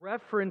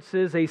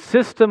references a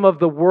system of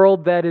the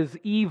world that is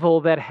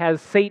evil, that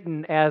has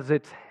Satan as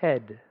its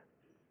head.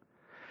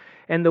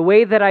 And the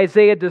way that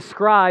Isaiah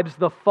describes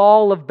the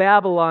fall of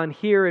Babylon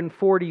here in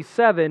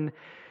 47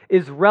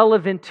 is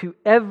relevant to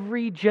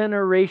every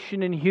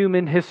generation in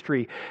human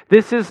history.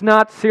 This is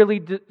not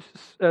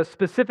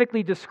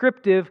specifically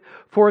descriptive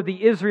for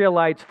the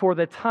Israelites, for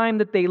the time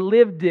that they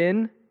lived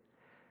in,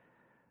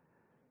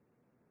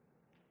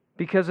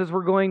 because as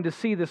we're going to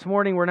see this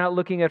morning, we're not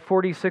looking at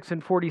 46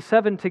 and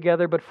 47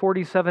 together, but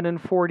 47 and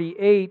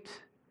 48.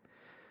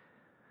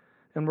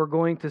 And we're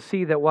going to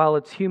see that while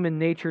it's human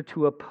nature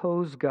to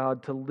oppose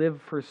God, to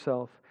live for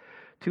self,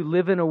 to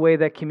live in a way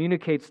that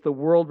communicates the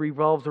world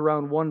revolves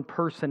around one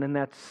person, and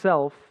that's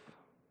self,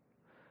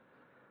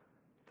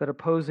 that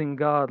opposing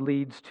God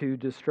leads to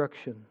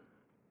destruction.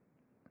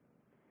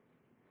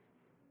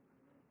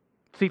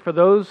 See, for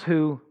those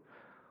who,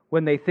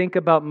 when they think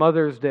about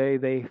Mother's Day,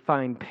 they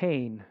find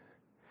pain,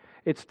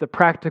 it's the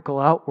practical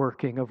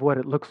outworking of what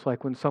it looks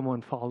like when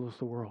someone follows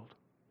the world.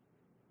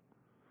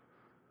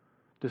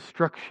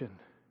 Destruction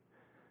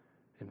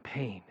and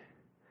pain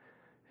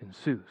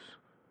ensues.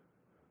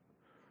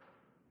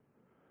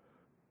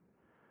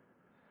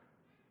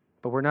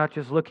 But we're not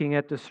just looking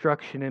at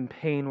destruction and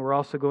pain, we're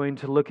also going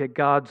to look at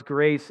God's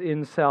grace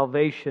in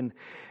salvation.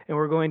 And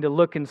we're going to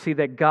look and see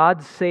that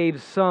God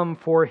saves some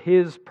for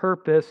His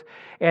purpose,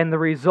 and the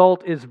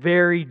result is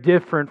very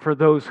different for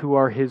those who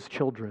are His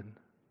children.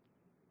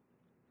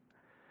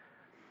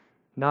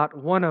 Not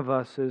one of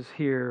us is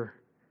here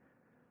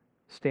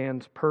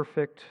stands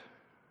perfect.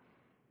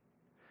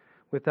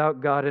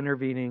 Without God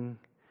intervening,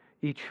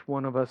 each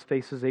one of us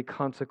faces a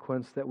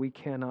consequence that we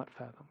cannot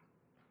fathom.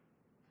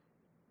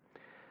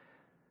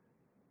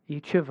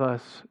 Each of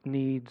us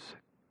needs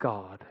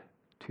God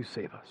to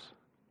save us.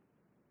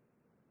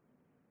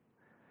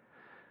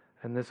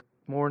 And this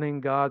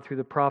morning, God, through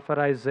the prophet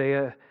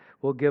Isaiah,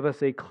 will give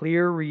us a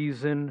clear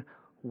reason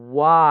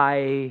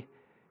why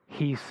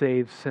He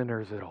saves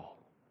sinners at all.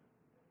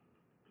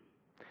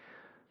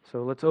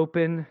 So let's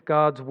open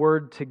God's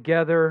Word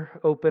together.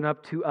 Open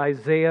up to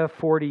Isaiah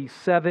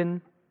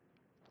 47.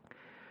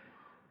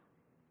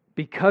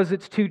 Because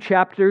it's 2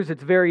 chapters,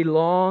 it's very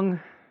long.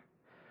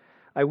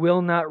 I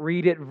will not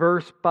read it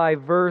verse by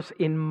verse.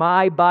 In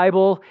my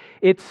Bible,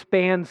 it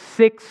spans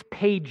 6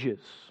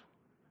 pages.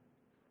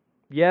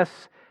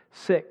 Yes,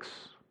 6.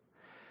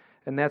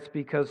 And that's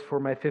because for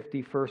my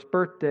 51st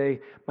birthday,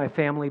 my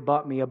family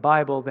bought me a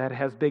Bible that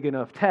has big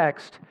enough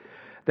text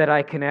that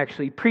I can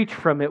actually preach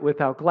from it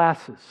without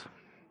glasses.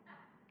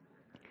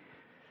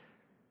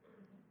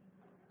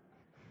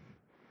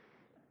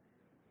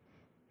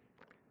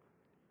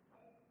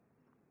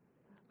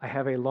 I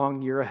have a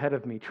long year ahead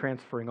of me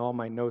transferring all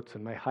my notes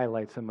and my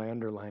highlights and my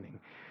underlining,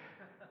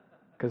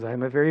 because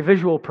I'm a very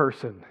visual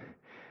person.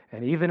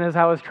 And even as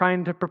I was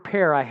trying to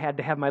prepare, I had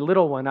to have my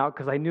little one out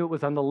because I knew it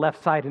was on the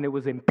left side and it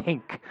was in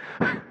pink.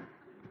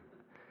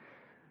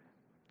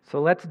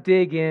 So let's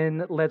dig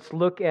in. Let's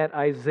look at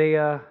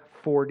Isaiah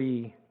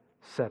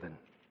 47.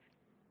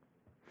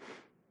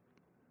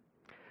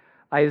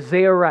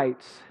 Isaiah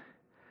writes,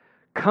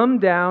 "Come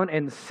down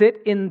and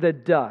sit in the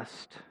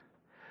dust,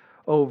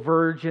 O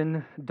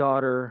virgin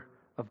daughter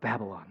of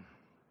Babylon."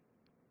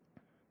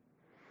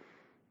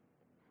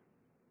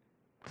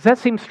 Does that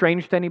seem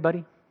strange to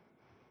anybody?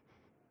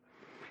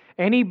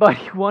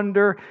 Anybody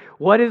wonder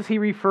what is he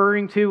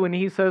referring to when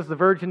he says the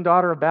virgin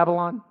daughter of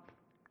Babylon?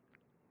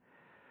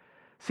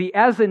 See,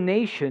 as a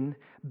nation,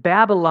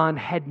 Babylon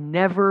had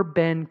never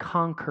been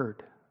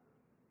conquered.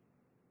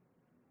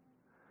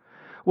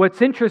 What's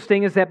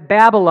interesting is that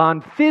Babylon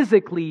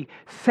physically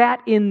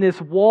sat in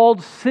this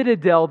walled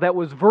citadel that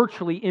was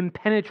virtually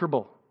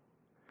impenetrable.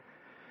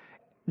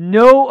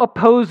 No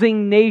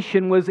opposing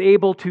nation was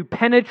able to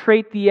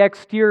penetrate the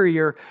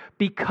exterior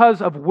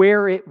because of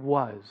where it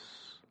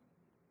was.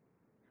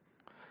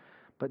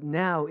 But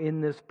now,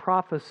 in this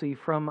prophecy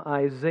from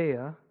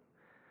Isaiah,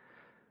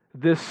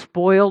 this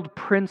spoiled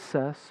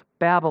princess,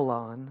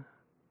 Babylon,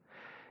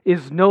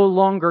 is no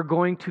longer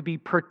going to be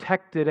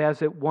protected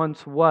as it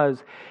once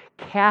was,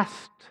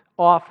 cast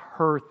off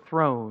her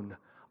throne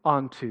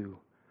onto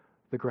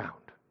the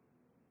ground.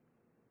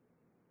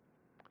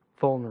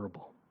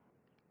 Vulnerable.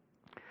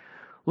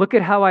 Look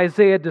at how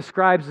Isaiah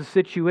describes the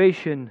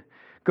situation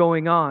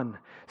going on.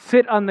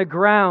 "Sit on the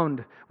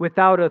ground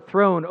without a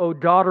throne, O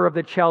daughter of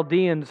the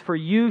Chaldeans, for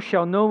you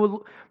shall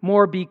no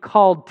more be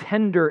called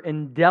tender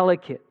and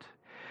delicate.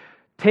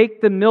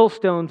 Take the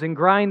millstones and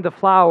grind the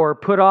flour,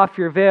 put off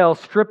your veil,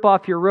 strip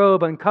off your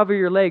robe, uncover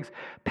your legs,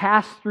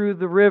 pass through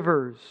the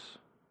rivers."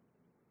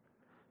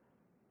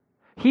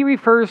 He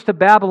refers to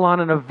Babylon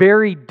in a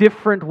very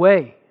different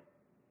way.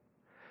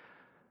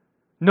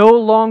 No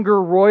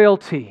longer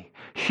royalty.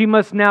 She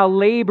must now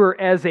labor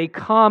as a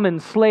common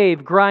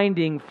slave,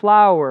 grinding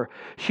flour.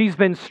 She's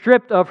been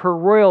stripped of her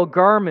royal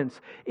garments.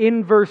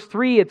 In verse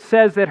 3, it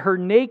says that her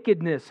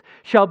nakedness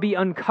shall be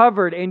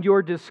uncovered and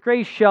your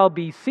disgrace shall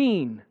be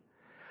seen.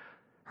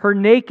 Her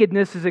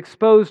nakedness is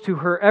exposed to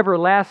her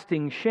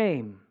everlasting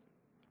shame.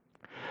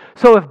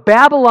 So if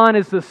Babylon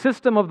is the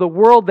system of the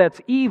world that's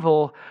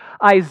evil,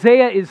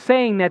 Isaiah is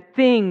saying that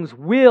things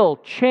will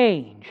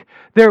change.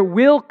 There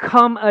will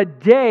come a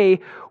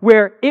day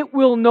where it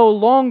will no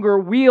longer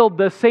wield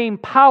the same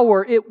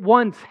power it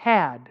once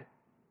had.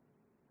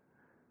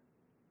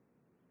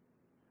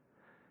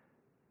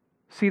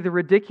 See, the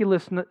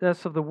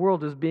ridiculousness of the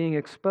world is being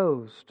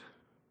exposed.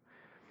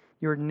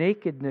 Your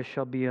nakedness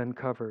shall be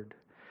uncovered.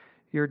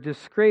 Your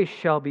disgrace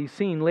shall be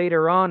seen.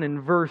 Later on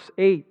in verse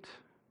 8.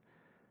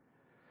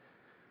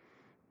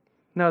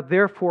 Now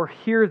therefore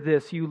hear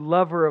this, you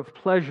lover of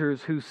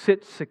pleasures who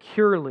sit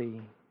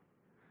securely,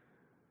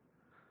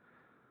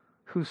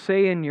 who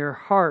say in your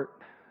heart,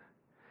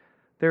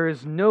 there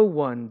is no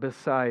one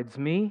besides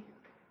me.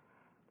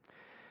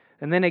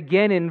 And then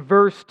again in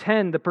verse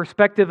 10, the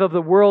perspective of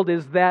the world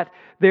is that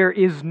there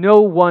is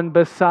no one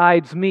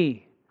besides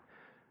me.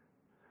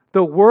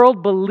 The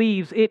world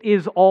believes it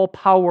is all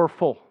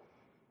powerful.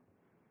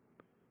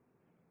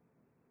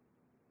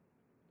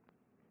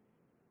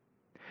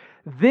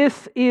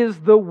 This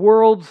is the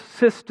world's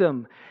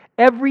system.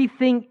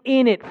 Everything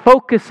in it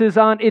focuses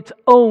on its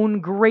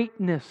own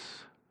greatness.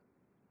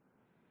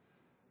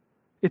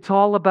 It's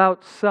all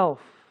about self.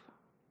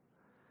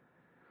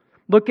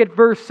 Look at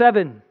verse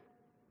 7.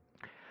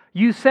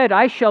 You said,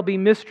 I shall be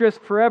mistress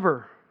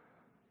forever,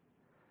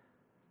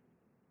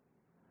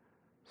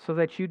 so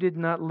that you did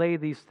not lay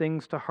these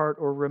things to heart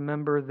or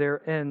remember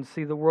their end.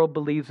 See, the world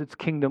believes its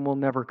kingdom will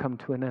never come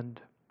to an end.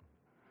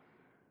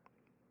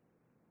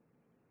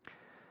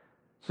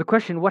 So the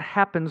question, what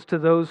happens to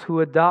those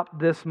who adopt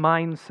this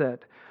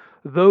mindset?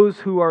 Those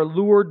who are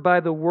lured by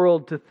the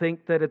world to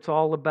think that it's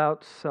all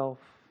about self.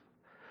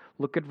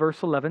 Look at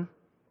verse 11.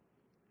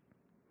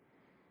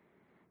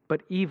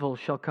 But evil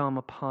shall come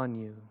upon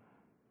you,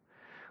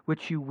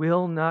 which you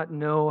will not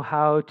know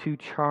how to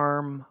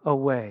charm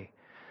away.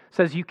 It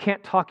says you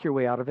can't talk your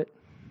way out of it.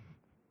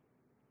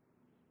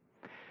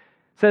 It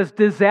says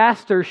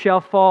disaster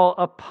shall fall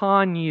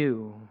upon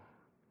you,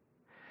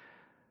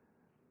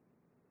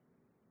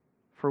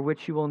 for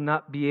which you will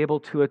not be able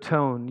to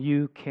atone.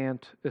 You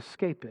can't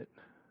escape it.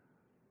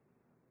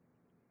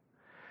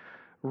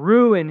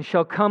 Ruin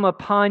shall come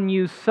upon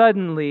you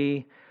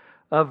suddenly,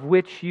 of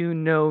which you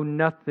know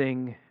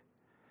nothing.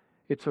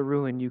 It's a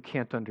ruin you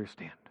can't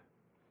understand.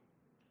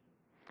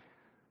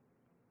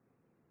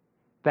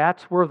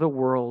 That's where the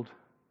world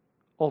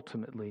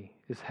ultimately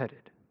is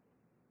headed.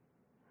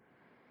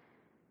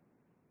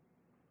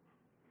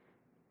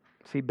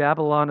 See,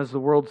 Babylon is the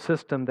world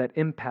system that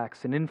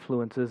impacts and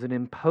influences and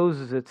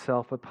imposes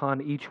itself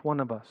upon each one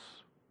of us.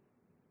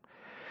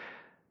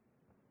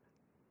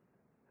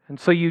 And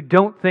so you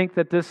don't think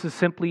that this is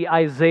simply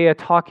Isaiah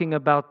talking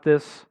about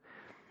this.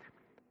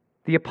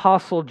 The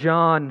Apostle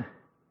John,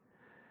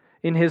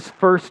 in his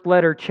first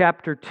letter,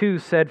 chapter 2,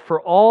 said, for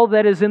all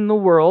that is in the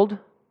world,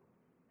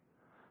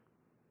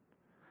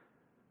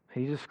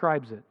 he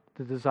describes it,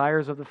 the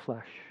desires of the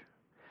flesh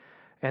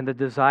and the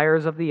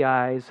desires of the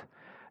eyes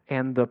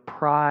and the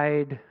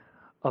pride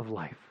of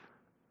life.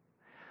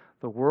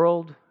 The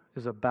world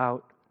is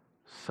about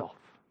self.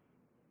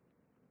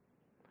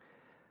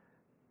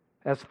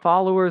 As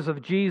followers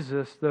of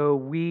Jesus, though,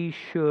 we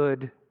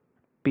should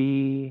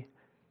be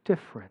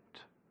different.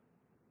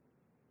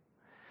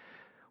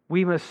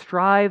 We must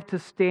strive to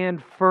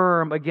stand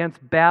firm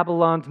against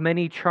Babylon's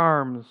many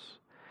charms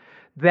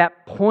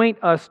that point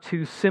us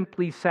to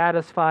simply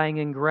satisfying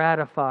and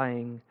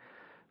gratifying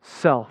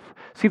self.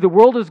 See, the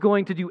world is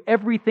going to do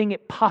everything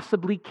it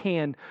possibly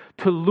can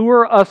to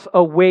lure us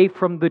away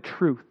from the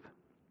truth.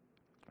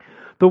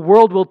 The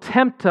world will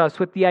tempt us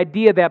with the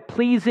idea that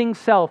pleasing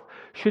self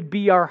should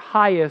be our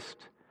highest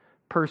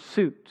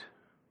pursuit.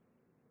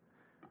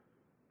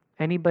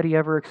 Anybody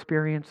ever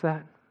experienced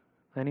that?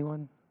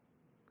 Anyone?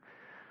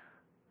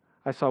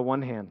 I saw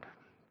one hand.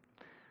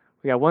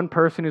 We got one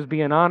person who's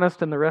being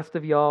honest, and the rest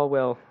of y'all,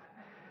 well,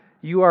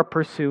 you are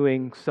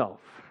pursuing self.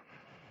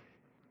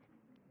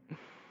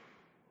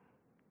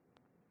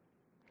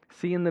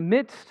 See, in the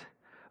midst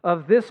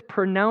of this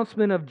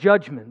pronouncement of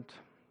judgment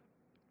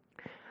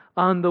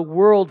on the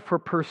world for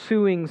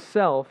pursuing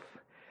self,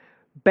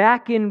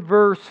 back in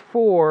verse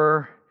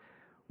 4,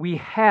 we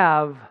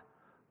have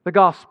the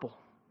gospel.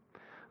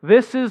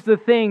 This is the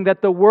thing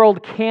that the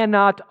world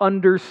cannot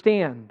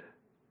understand.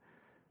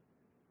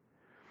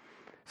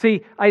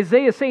 See,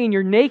 Isaiah is saying,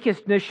 your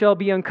nakedness shall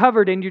be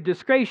uncovered and your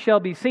disgrace shall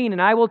be seen,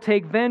 and I will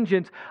take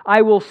vengeance.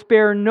 I will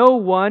spare no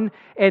one.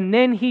 And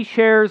then he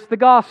shares the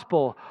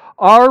gospel.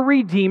 Our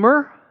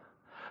Redeemer,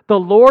 the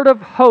Lord of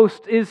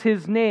hosts is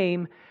his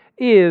name,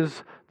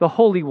 is the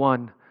Holy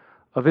One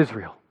of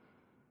Israel.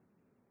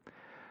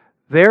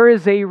 There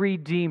is a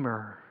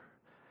Redeemer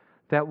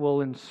that will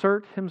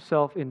insert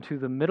himself into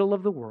the middle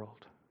of the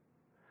world,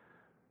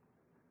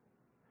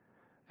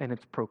 and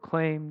it's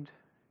proclaimed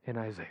in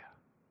Isaiah.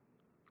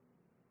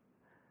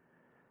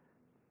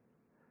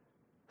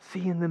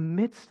 See, in the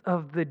midst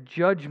of the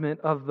judgment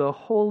of the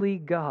holy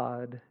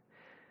God,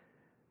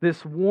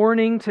 this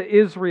warning to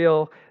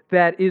Israel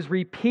that is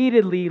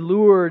repeatedly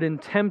lured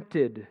and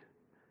tempted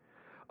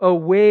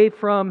away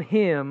from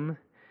Him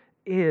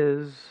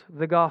is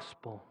the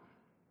gospel.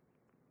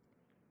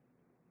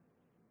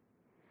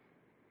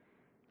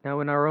 Now,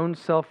 in our own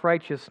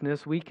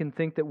self-righteousness, we can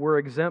think that we're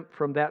exempt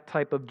from that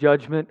type of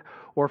judgment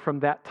or from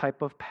that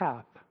type of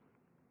path.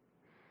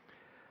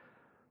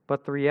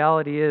 But the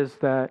reality is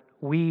that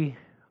we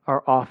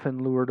are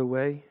often lured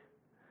away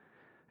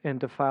and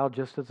defiled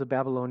just as the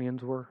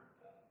Babylonians were.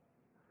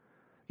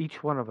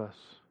 Each one of us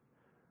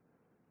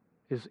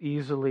is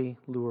easily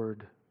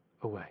lured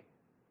away.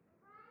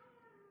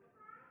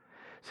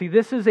 See,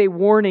 this is a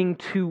warning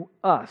to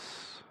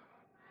us.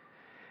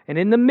 And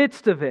in the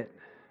midst of it,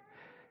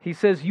 He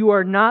says, you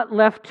are not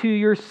left to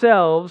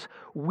yourselves.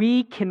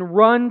 We can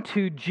run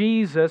to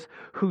Jesus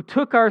who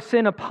took our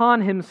sin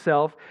upon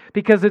Himself,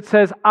 because it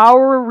says,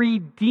 our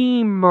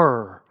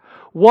Redeemer,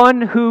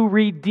 one who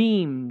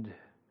redeemed.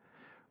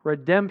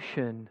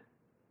 Redemption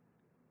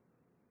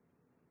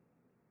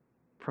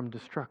from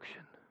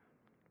destruction.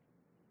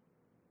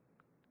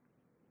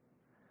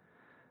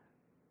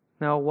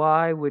 Now,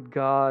 why would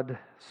God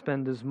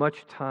spend as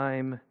much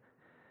time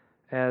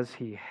as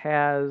He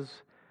has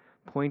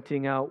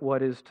pointing out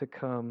what is to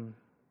come?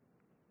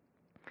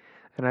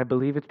 And I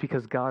believe it's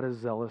because God is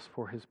zealous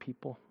for His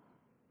people.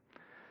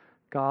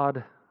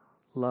 God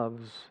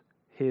loves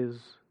His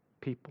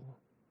people.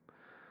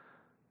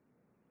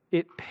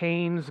 It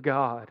pains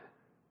God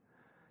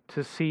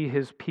to see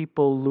His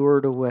people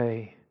lured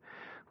away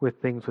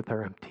with things that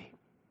are empty.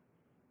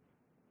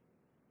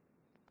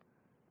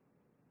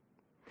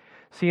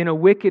 See, in a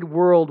wicked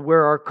world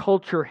where our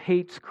culture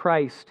hates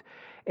Christ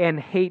and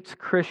hates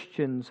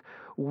Christians,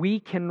 we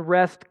can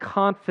rest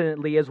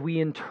confidently as we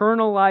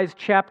internalize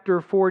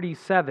chapter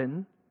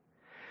 47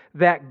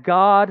 that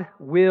God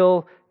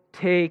will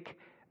take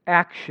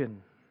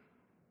action.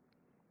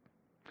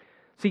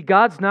 See,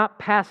 God's not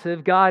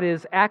passive. God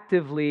is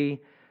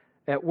actively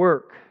at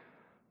work.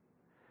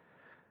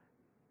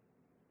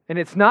 And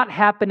it's not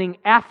happening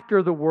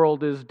after the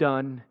world is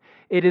done.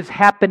 It is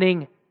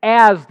happening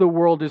as the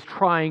world is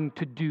trying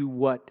to do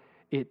what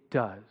it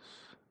does.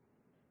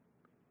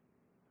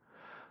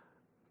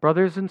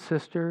 Brothers and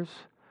sisters,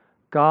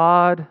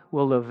 God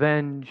will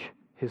avenge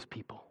His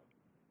people.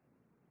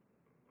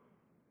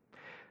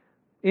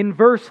 In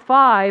verse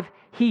 5,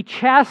 He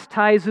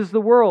chastises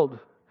the world.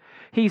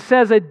 He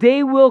says, a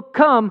day will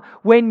come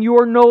when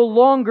you're no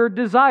longer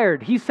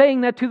desired. He's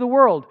saying that to the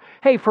world.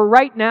 Hey, for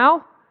right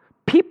now,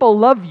 people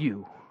love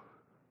you.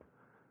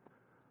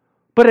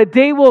 But a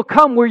day will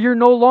come where you're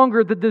no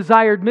longer the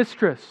desired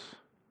mistress.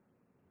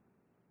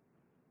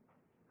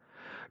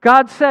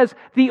 God says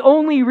the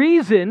only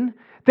reason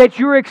that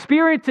you're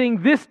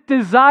experiencing this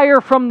desire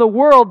from the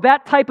world,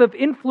 that type of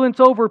influence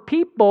over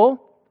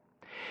people,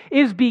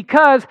 is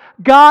because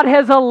God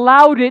has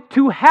allowed it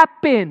to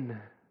happen.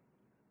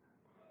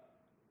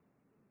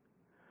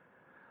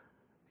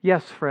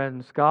 Yes,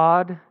 friends,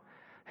 God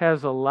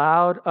has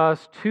allowed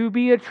us to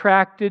be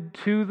attracted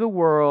to the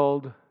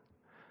world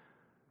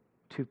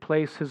to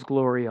place His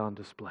glory on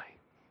display.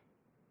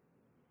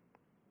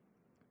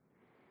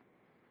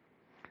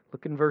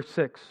 Look in verse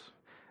 6.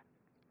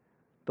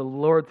 The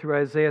Lord through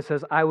Isaiah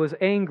says, I was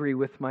angry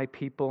with my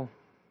people.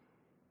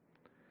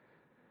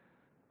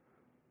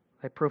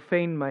 I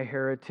profaned my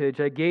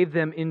heritage. I gave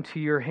them into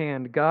your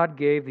hand. God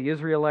gave the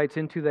Israelites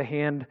into the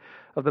hand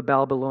of the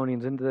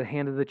Babylonians, into the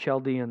hand of the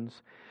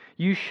Chaldeans.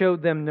 You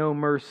showed them no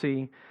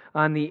mercy.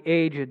 On the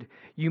aged,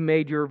 you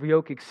made your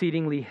yoke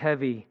exceedingly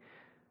heavy.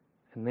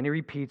 And then He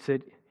repeats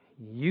it.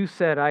 You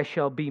said, I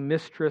shall be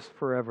mistress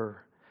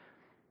forever.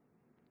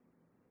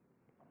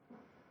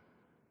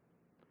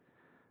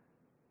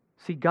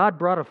 See, God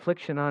brought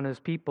affliction on His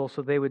people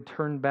so they would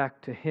turn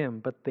back to Him,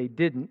 but they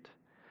didn't.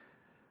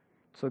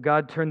 So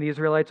God turned the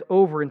Israelites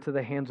over into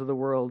the hands of the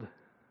world.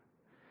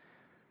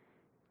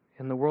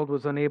 And the world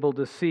was unable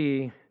to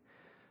see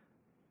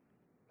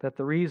that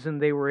the reason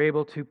they were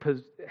able to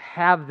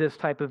have this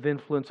type of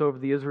influence over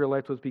the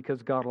Israelites was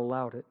because God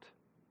allowed it.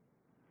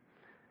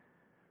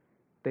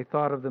 They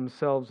thought of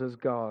themselves as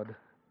God.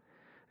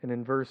 And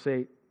in verse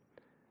 8,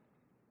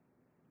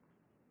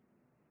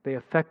 they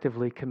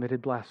effectively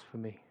committed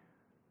blasphemy.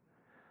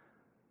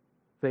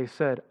 They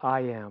said, I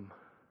am,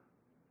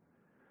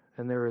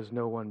 and there is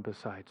no one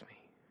besides me.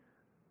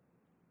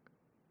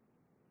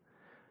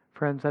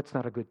 Friends, that's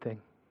not a good thing.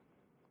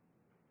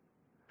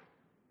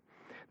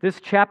 This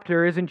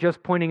chapter isn't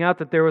just pointing out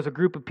that there was a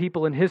group of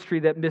people in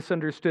history that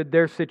misunderstood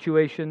their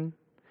situation.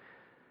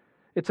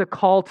 It's a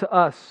call to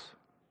us.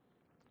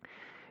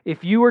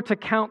 If you were to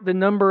count the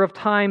number of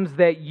times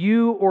that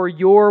you or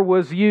your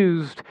was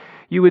used,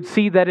 you would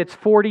see that it's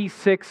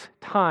 46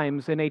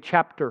 times in a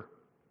chapter.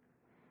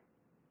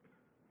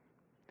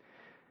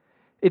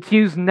 It's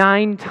used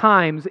 9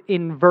 times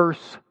in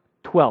verse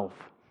 12.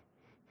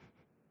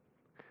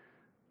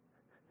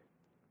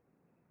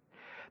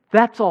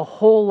 That's a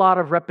whole lot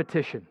of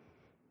repetition.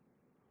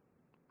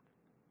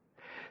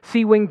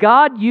 See, when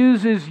God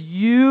uses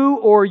you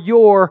or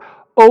your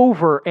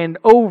over and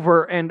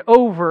over and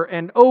over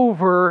and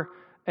over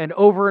and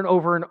over and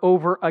over and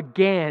over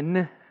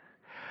again,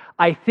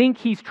 I think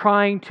he's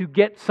trying to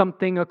get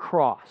something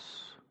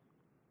across.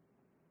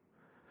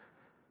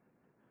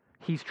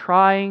 He's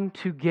trying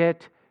to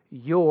get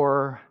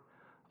your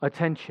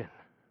attention.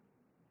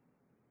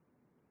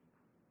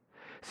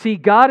 See,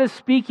 God is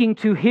speaking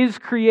to His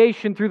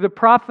creation through the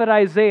prophet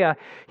Isaiah.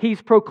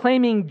 He's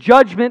proclaiming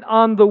judgment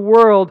on the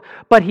world,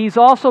 but He's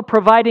also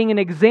providing an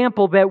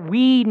example that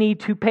we need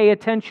to pay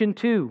attention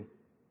to.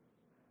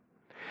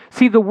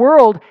 See, the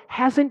world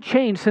hasn't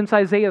changed since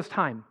Isaiah's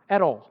time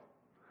at all.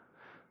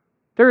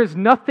 There is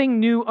nothing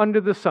new under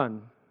the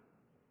sun.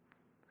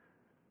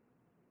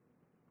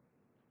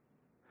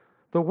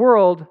 The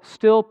world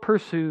still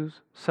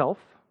pursues self.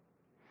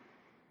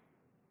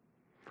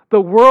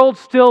 The world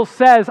still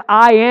says,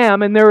 I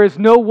am, and there is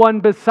no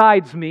one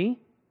besides me.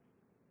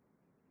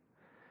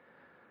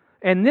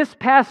 And this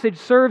passage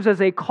serves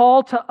as a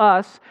call to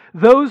us,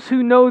 those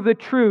who know the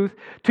truth,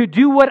 to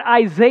do what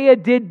Isaiah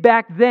did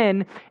back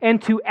then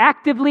and to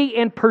actively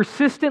and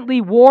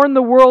persistently warn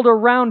the world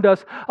around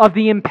us of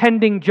the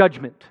impending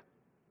judgment.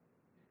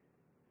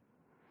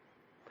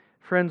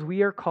 Friends,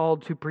 we are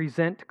called to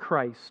present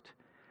Christ,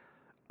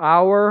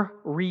 our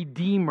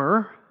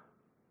Redeemer,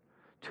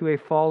 to a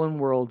fallen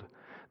world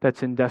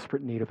that's in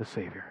desperate need of a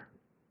Savior.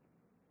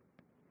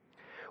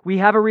 We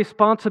have a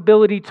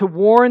responsibility to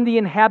warn the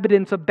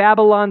inhabitants of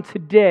Babylon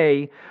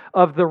today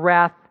of the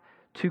wrath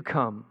to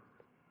come.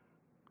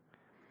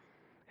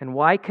 And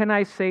why can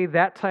I say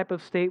that type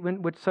of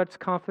statement with such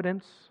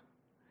confidence?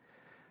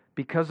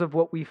 Because of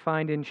what we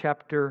find in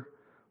chapter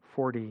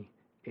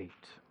 48.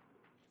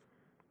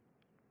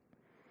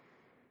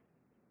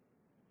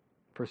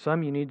 For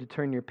some, you need to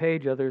turn your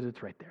page, others,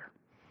 it's right there.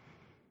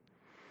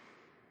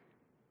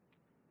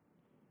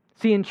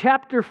 See, in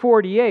chapter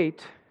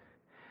 48,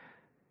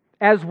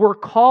 as we're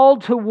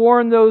called to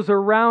warn those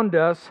around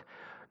us,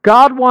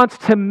 God wants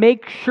to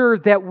make sure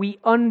that we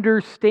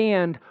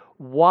understand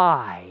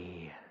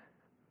why.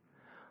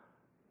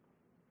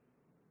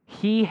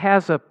 He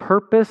has a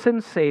purpose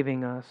in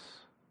saving us.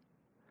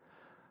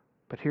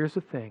 But here's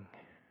the thing.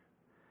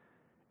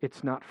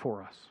 It's not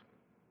for us.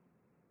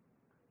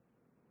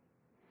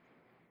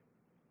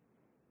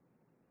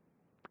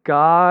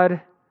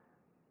 God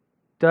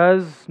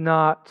does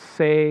not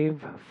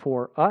save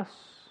for us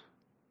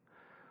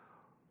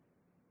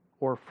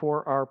or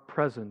for our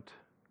present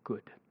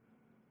good.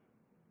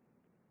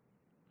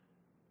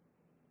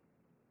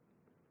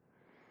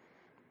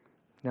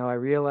 Now, I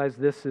realize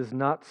this is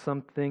not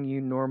something you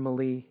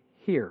normally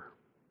hear.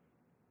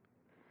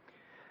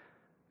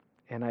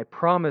 And I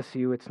promise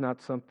you it's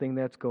not something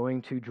that's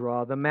going to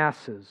draw the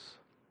masses.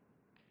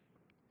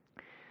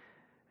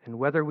 And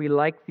whether we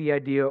like the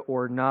idea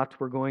or not,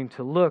 we're going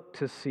to look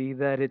to see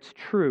that it's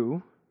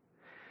true,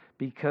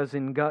 because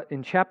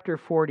in chapter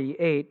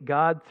 48,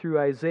 God, through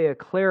Isaiah,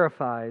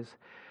 clarifies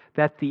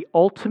that the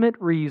ultimate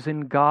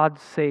reason God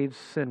saves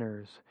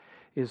sinners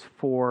is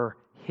for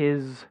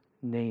His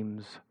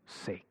name's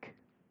sake.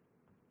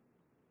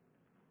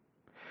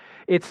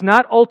 It's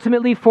not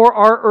ultimately for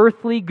our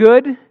earthly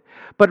good,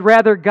 but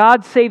rather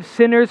God saves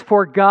sinners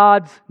for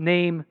God's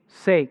name's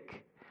sake.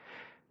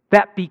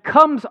 That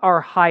becomes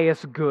our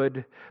highest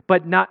good,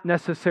 but not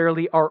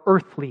necessarily our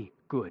earthly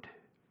good.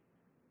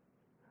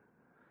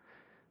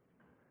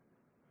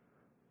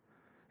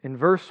 In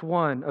verse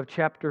 1 of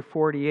chapter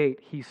 48,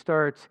 he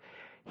starts,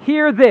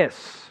 "Hear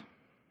this."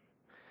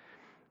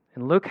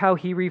 And look how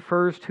he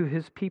refers to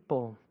his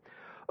people.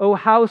 "O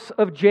house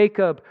of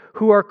Jacob,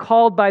 who are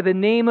called by the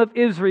name of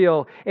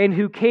Israel, and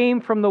who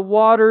came from the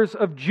waters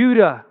of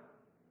Judah."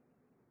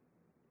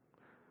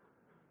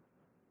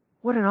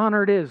 What an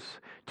honor it is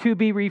to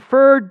be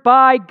referred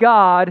by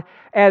God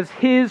as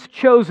His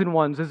chosen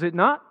ones, is it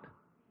not?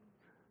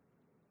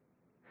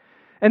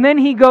 And then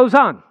he goes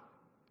on,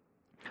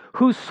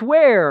 "Who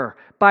swear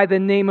by the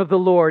name of the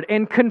Lord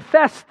and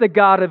confess the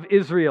God of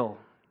Israel,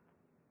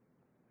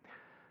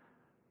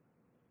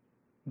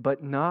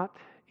 but not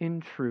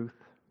in truth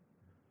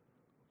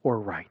or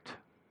right.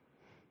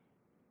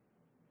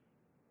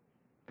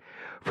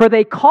 For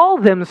they call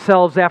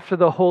themselves after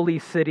the holy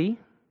city,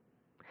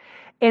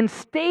 and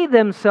stay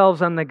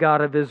themselves on the God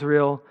of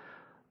Israel.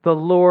 The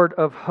Lord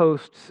of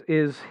hosts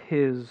is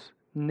His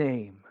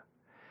name."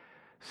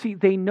 See,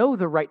 they know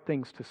the right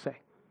things to say.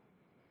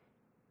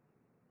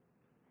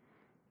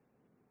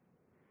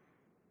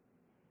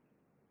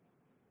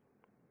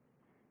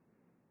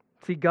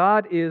 See,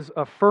 God is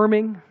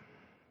affirming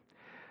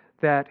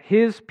that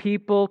His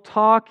people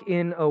talk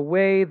in a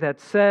way that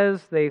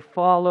says they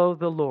follow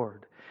the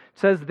Lord. It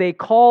says they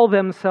call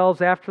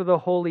themselves after the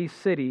holy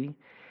city,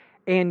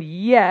 and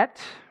yet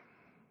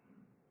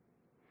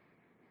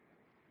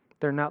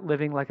they're not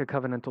living like a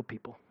covenantal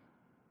people.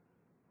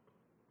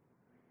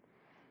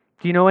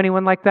 Do you know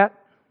anyone like that?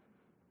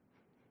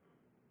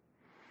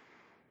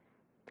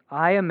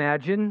 I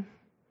imagine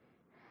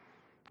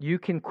you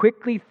can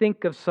quickly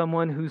think of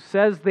someone who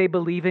says they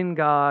believe in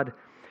God,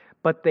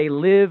 but they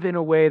live in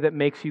a way that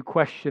makes you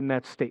question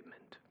that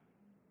statement.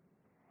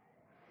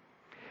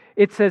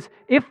 It says,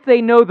 if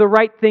they know the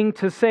right thing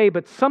to say,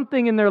 but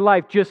something in their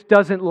life just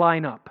doesn't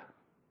line up.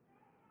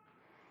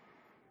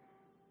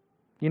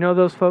 You know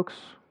those folks?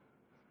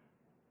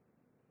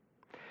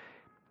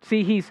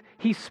 See,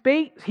 he's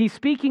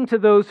speaking to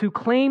those who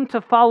claim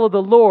to follow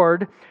the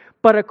Lord,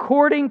 but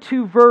according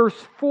to verse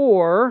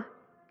 4,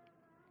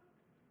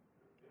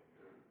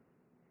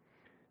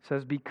 it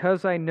says,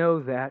 because I know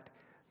that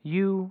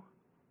you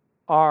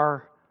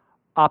are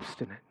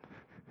obstinate.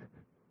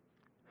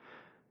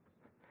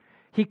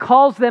 He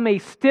calls them a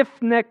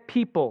stiff-necked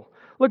people.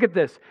 Look at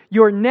this.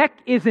 Your neck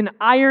is an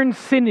iron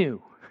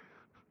sinew,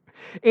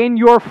 and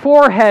your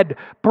forehead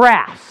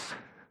brass.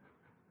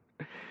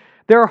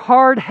 They're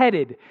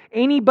hard-headed.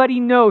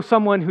 Anybody know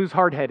someone who's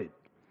hard-headed?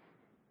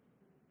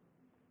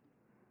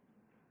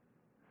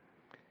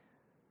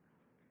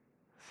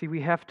 See,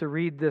 we have to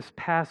read this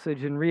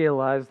passage and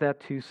realize that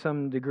to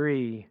some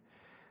degree,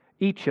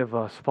 each of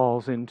us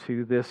falls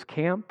into this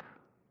camp.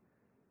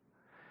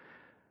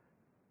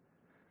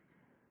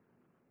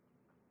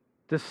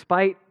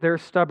 Despite their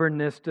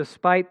stubbornness,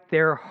 despite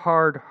their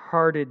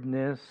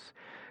hard-heartedness,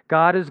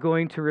 God is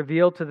going to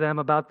reveal to them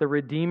about the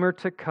Redeemer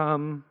to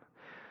come.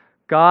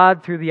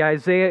 God, through the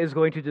Isaiah, is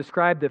going to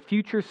describe the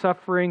future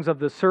sufferings of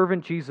the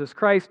servant Jesus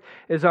Christ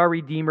as our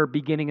Redeemer,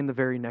 beginning in the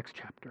very next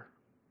chapter.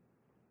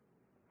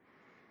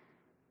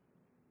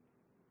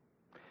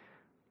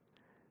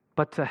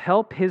 But to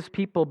help His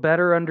people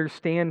better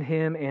understand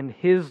Him and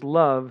His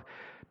love,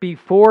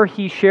 before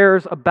He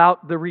shares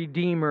about the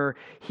Redeemer,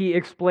 He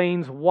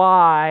explains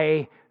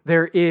why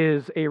there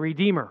is a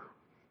Redeemer.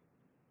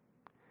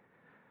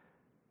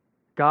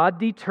 God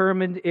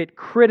determined it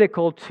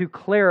critical to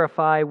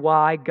clarify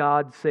why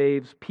God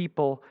saves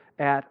people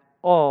at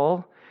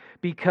all,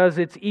 because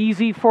it's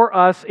easy for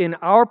us in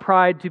our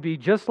pride to be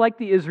just like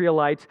the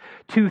Israelites,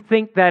 to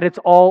think that it's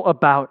all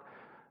about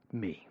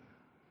me.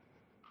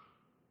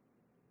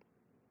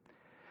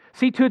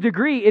 See, to a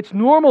degree, it's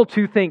normal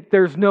to think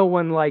there's no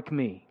one like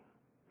me.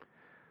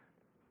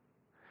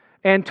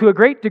 And to a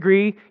great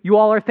degree, you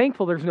all are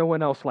thankful there's no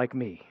one else like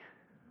me.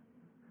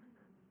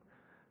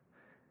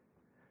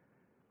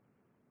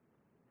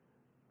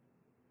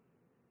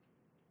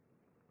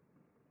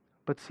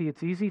 But see,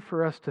 it's easy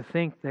for us to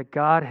think that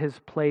God has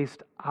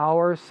placed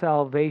our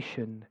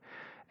salvation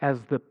as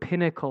the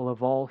pinnacle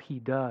of all He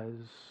does,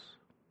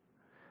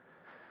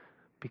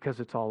 because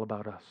it's all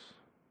about us.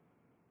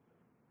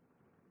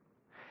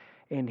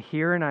 And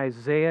here in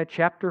Isaiah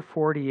chapter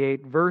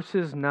 48,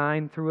 verses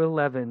 9 through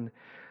 11,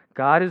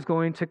 God is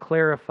going to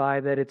clarify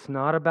that it's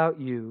not about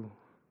you.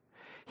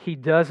 He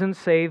doesn't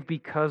save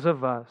because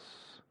of us.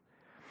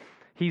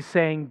 He's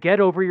saying, get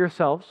over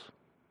yourselves.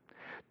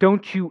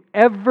 Don't you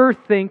ever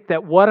think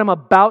that what I'm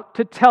about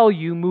to tell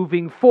you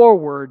moving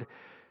forward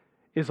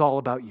is all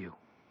about you.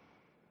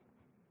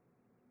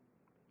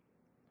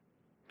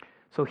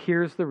 So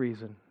here's the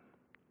reason.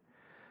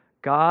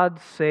 God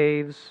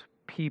saves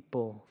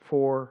people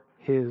for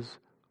His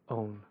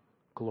own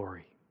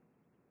glory.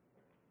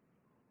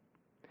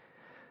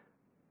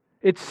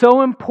 It's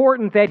so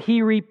important that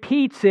He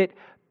repeats it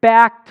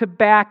back to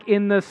back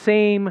in the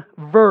same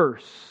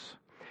verse.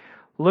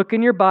 Look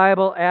in your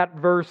Bible at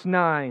verse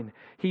 9.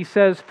 He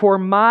says, for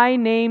my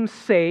name's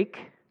sake,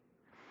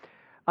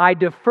 I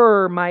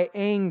defer my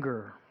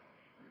anger.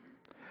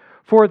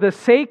 For the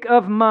sake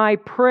of my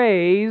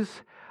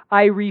praise,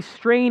 I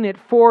restrain it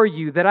for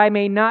you, that I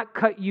may not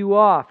cut you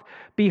off.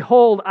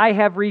 Behold, I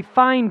have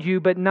refined you,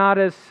 but not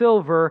as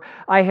silver.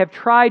 I have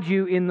tried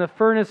you in the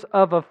furnace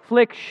of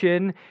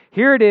affliction.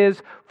 Here it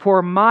is,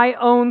 for my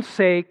own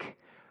sake,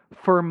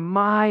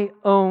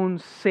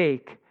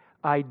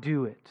 I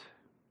do it.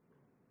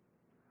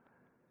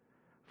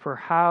 For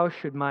how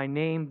should my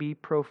name be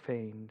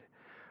profaned?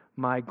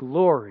 My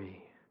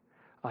glory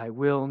I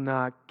will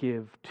not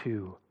give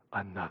to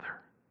another.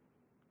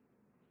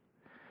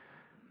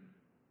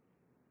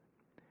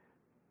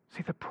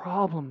 See, the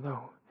problem,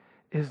 though,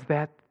 is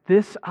that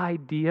this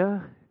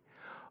idea,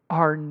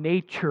 our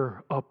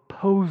nature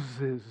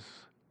opposes.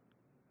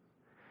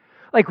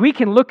 Like, we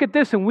can look at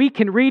this and we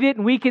can read it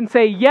and we can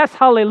say, yes,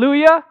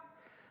 hallelujah.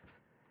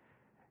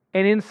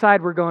 And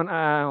inside we're going,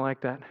 I don't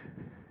like that.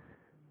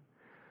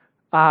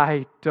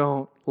 I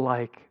don't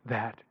like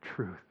that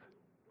truth.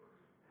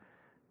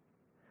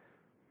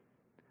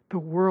 The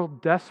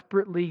world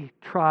desperately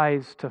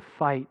tries to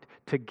fight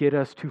to get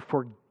us to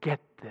forget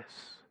this.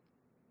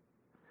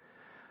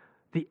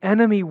 The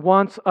enemy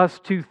wants us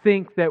to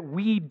think that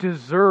we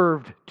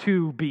deserved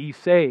to be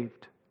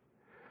saved.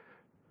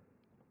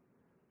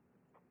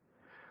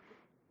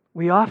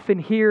 We often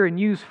hear and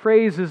use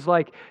phrases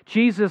like,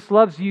 Jesus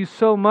loves you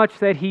so much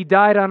that He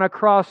died on a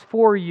cross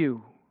for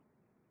you.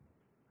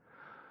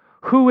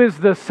 Who is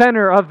the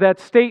center of that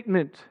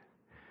statement?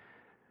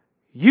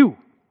 You.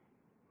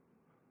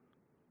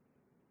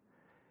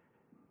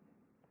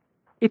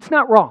 It's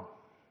not wrong.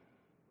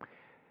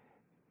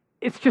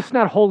 It's just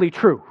not wholly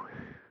true.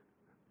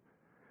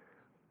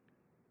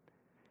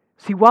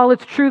 See, while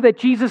it's true that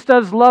Jesus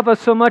does love us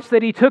so much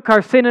that He took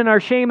our sin and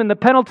our shame and the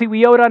penalty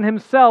we owed on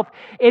Himself,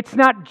 it's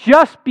not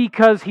just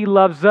because He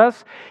loves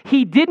us.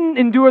 He didn't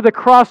endure the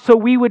cross so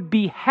we would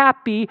be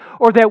happy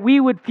or that we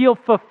would feel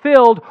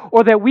fulfilled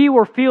or that we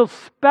would feel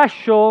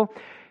special.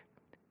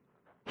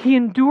 He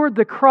endured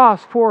the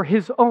cross for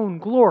His own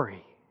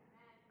glory.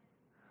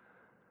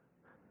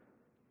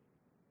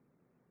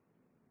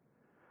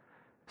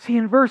 See,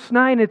 in verse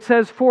 9 it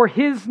says, for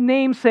His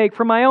namesake,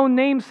 for my own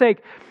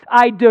namesake,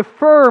 I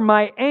defer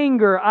my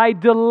anger, I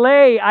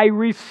delay, I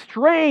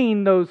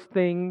restrain those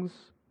things,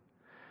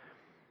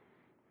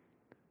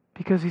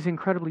 because He's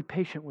incredibly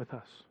patient with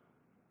us.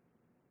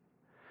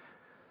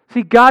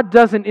 See, God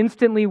doesn't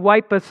instantly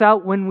wipe us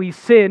out when we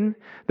sin,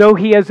 though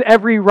He has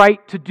every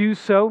right to do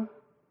so.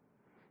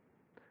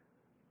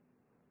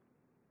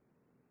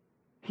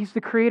 He's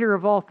the creator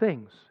of all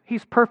things.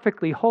 He's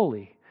perfectly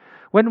holy.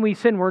 When we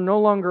sin, we're no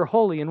longer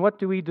holy, and what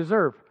do we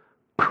deserve?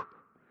 But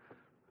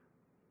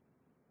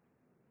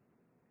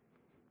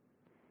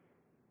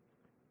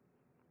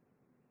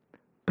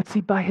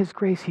see, by His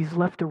grace, He's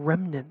left a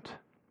remnant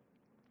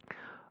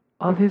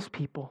of His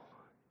people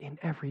in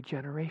every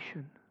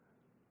generation.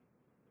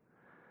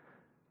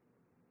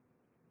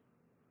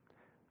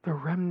 The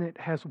remnant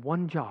has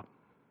one job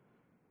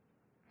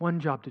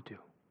to do.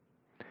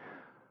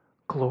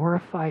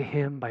 Glorify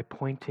Him by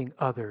pointing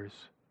others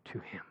to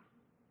Him.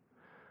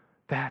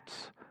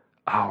 That's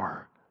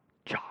our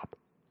job.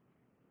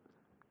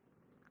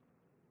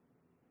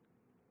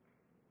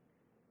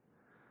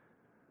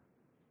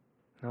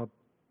 Now,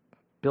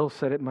 Bill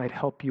said it might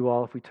help you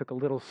all if we took a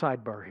little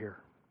sidebar here.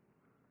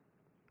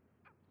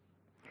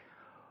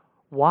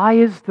 Why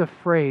is the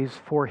phrase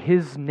for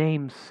His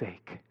name's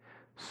sake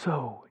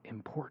so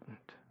important?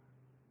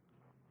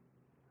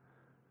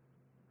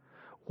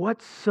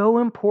 What's so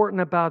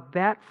important about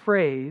that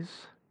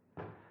phrase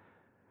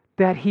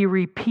that He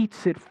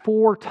repeats it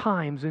 4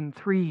 times in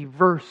 3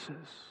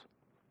 verses?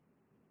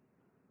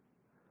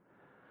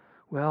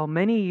 Well,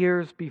 many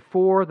years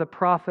before the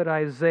prophet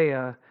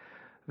Isaiah,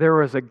 there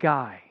was a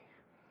guy.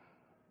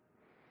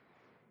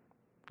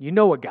 You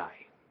know a guy.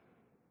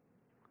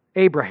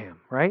 Abraham,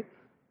 right?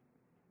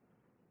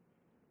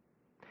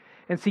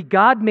 And see,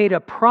 God made a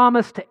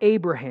promise to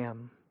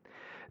Abraham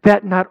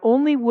that not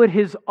only would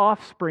his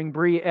offspring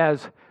be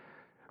as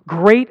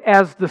great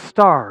as the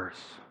stars,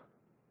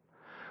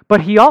 but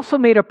He also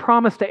made a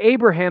promise to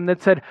Abraham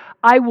that said,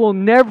 I will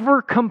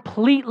never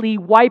completely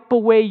wipe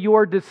away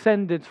your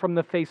descendants from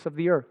the face of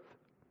the earth.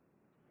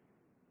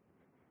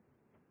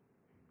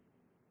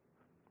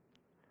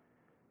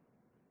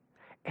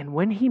 And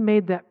when He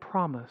made that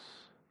promise,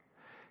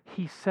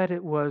 He said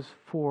it was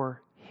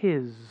for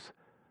His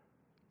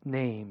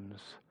name's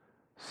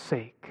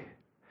sake.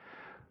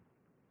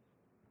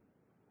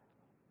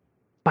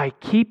 By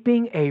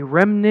keeping a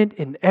remnant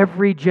in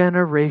every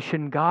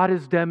generation, God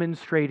is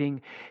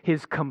demonstrating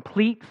His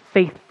complete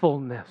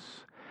faithfulness,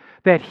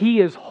 that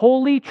He is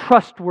wholly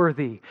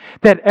trustworthy,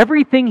 that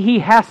everything He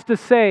has to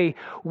say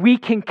we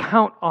can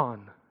count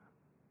on.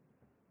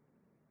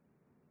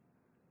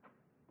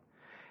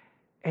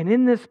 And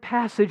in this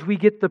passage, we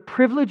get the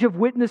privilege of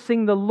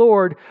witnessing the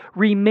Lord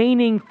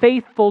remaining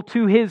faithful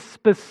to His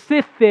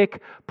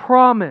specific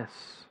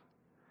promise.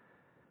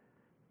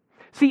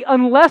 See,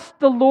 unless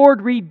the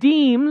Lord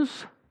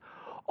redeems,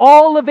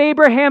 all of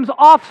Abraham's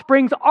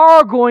offsprings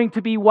are going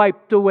to be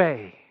wiped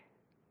away.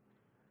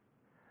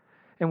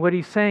 And what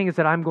He's saying is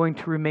that I'm going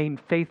to remain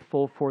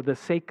faithful for the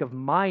sake of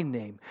my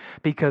name,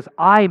 because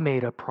I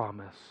made a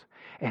promise,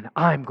 and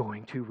I'm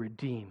going to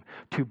redeem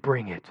to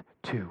bring it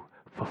to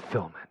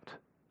fulfillment.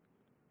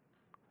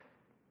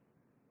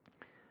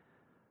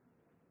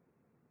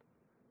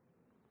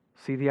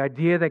 See, the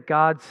idea that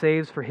God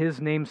saves for His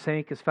name's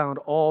sake is found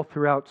all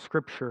throughout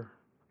Scripture.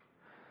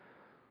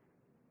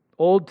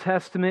 Old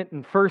Testament,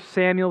 in 1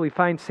 Samuel, we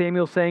find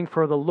Samuel saying,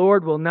 for the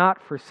Lord will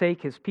not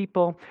forsake His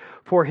people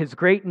for His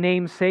great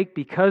name's sake,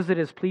 because it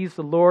has pleased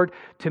the Lord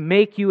to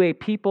make you a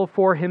people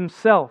for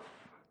Himself.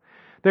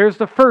 There's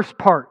the first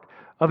part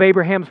of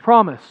Abraham's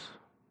promise.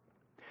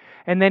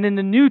 And then in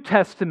the New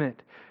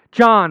Testament,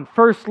 John,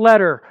 first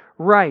letter,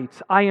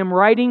 writes, I am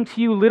writing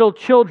to you, little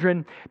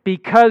children,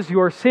 because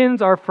your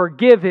sins are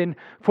forgiven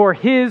for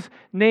His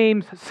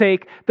name's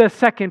sake, the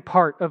second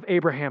part of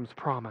Abraham's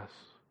promise.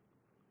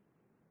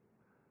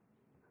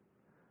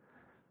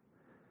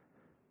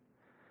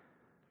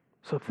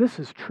 So if this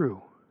is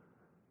true,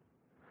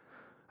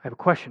 I have a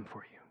question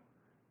for you.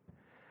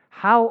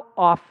 How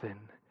often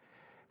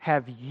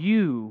have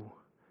you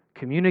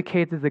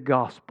communicated the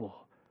gospel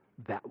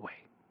that way?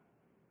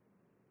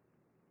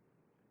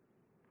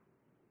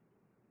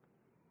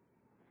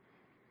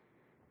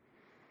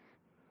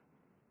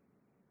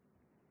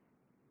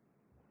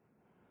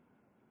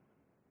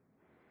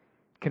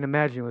 I can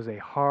imagine it was a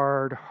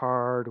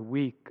hard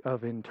week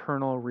of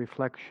internal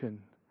reflection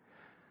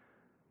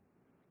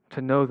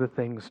to know the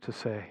things to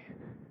say,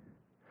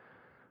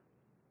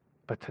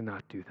 but to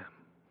not do them.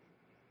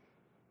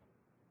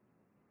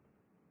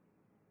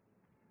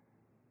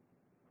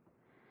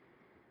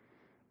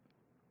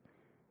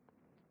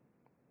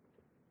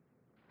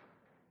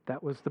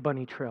 That was the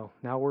bunny trail.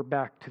 Now we're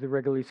back to the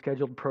regularly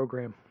scheduled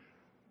program.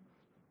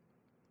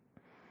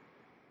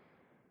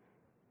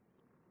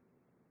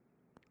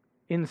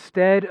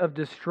 Instead of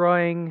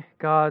destroying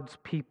God's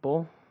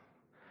people,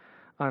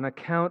 on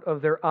account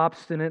of their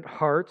obstinate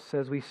hearts,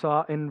 as we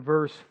saw in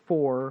verse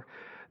 4,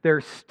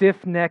 their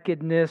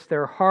stiff-neckedness,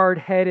 their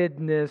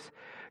hard-headedness.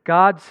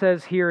 God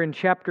says here in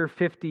chapter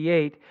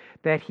 58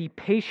 that He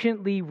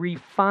patiently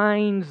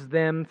refines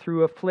them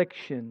through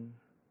affliction.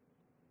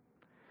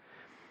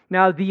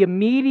 Now, the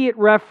immediate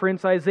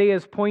reference Isaiah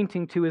is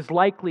pointing to is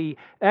likely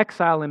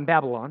exile in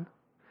Babylon.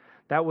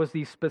 That was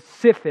the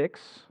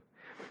specifics.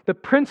 The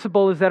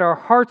principle is that our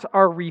hearts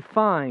are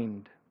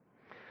refined,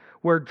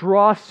 where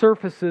dross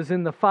surfaces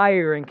in the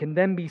fire and can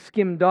then be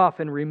skimmed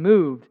off and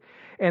removed.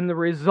 And the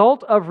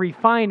result of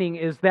refining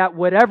is that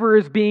whatever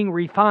is being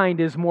refined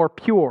is more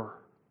pure.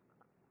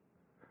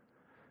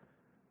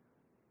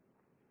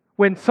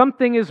 When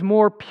something is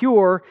more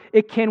pure,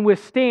 it can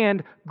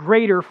withstand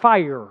greater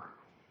fire.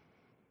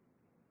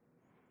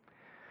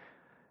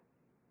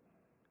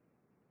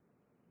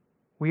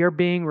 We are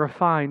being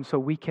refined so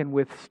we can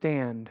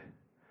withstand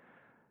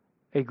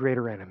a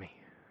greater enemy.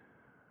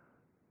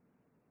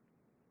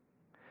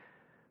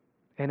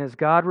 And as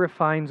God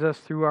refines us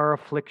through our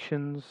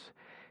afflictions,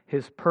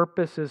 His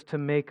purpose is to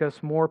make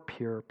us more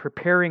pure,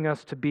 preparing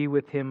us to be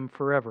with Him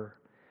forever.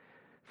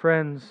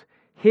 Friends,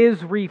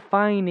 His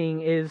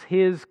refining is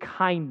His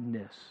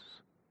kindness.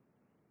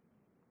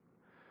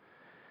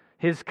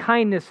 His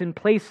kindness in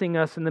placing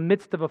us in the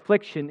midst of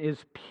affliction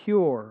is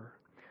pure.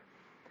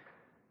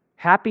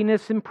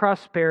 Happiness and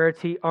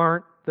prosperity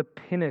aren't the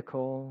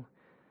pinnacle.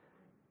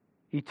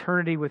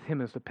 Eternity with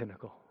Him is the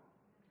pinnacle.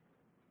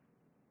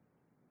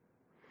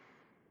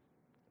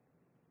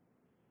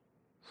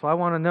 So I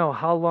want to know,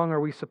 how long are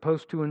we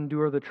supposed to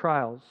endure the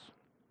trials?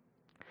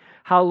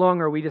 How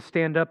long are we to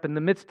stand up in the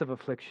midst of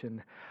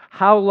affliction?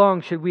 How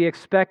long should we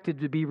expect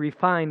it to be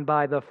refined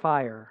by the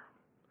fire?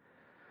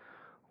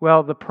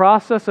 Well, the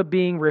process of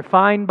being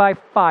refined by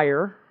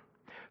fire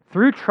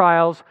through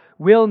trials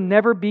will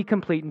never be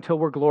complete until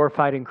we're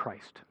glorified in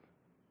Christ.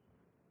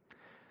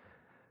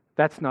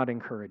 That's not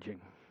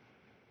encouraging.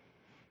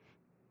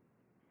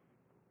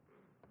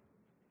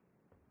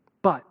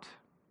 But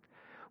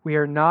we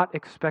are not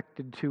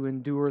expected to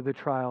endure the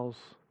trials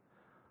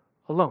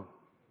alone.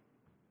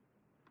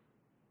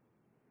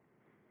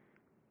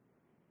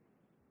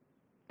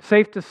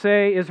 Safe to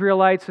say,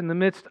 Israelites in the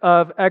midst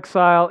of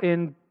exile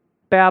in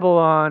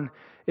Babylon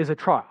is a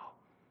trial.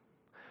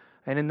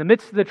 And in the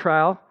midst of the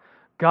trial,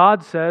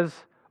 God says,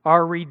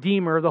 our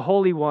Redeemer, the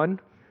Holy One,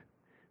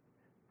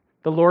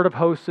 the Lord of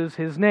hosts is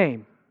His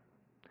name.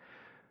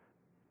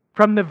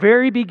 From the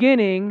very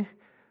beginning,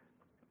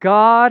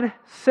 God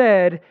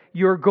said,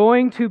 you're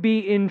going to be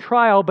in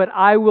trial, but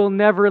I will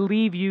never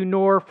leave you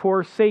nor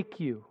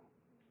forsake you.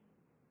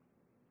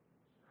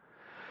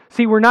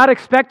 See, we're not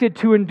expected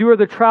to endure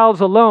the trials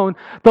alone.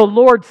 The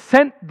Lord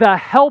sent the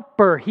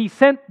Helper. He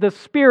sent the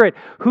Spirit,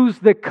 who's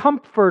the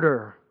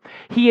Comforter.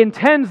 He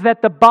intends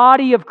that the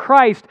body of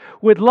Christ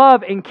would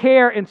love and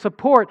care and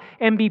support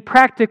and be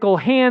practical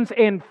hands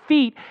and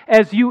feet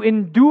as you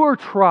endure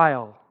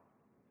trial.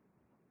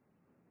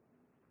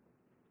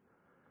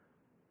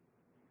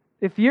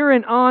 If you're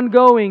in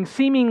ongoing,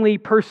 seemingly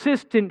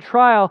persistent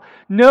trial,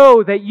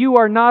 know that you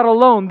are not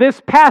alone.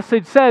 This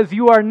passage says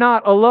you are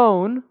not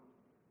alone.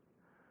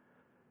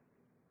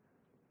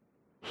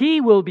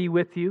 He will be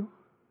with you,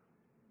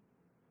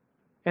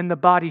 and the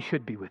body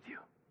should be with you.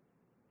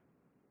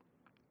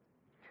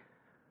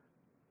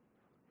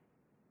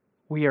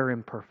 We are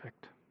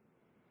imperfect.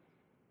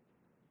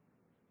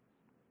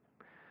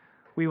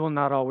 We will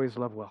not always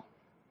love well.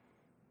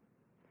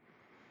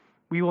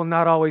 We will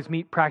not always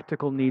meet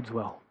practical needs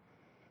well.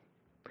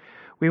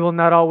 We will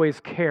not always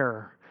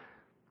care.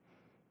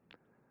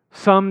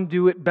 Some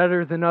do it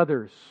better than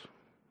others.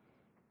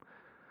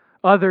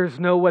 Others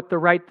know what the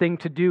right thing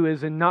to do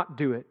is and not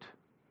do it.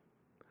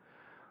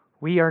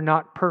 We are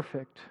not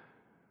perfect.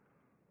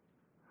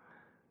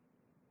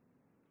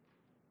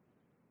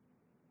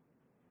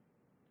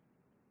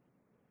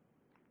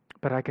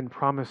 But I can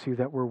promise you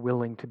that we're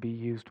willing to be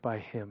used by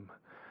Him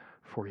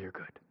for your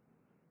good.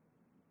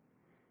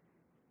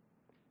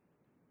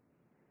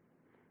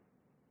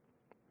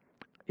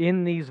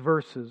 In these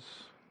verses,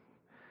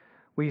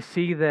 we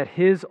see that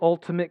His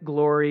ultimate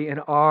glory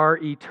and our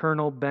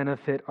eternal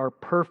benefit are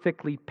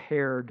perfectly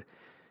paired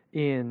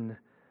in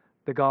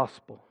the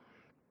gospel.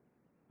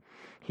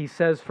 He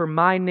says, for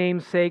my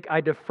name's sake I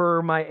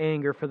defer my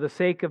anger. For the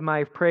sake of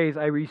my praise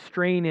I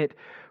restrain it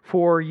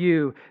for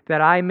you,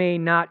 that I may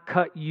not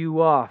cut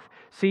you off.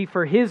 See,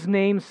 for His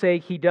name's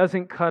sake He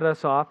doesn't cut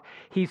us off.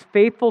 He's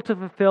faithful to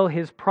fulfill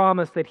His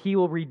promise that He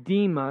will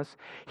redeem us.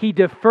 He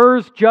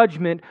defers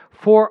judgment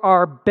for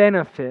our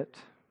benefit.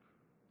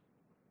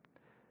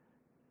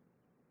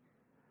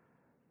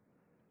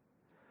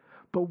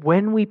 But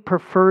when we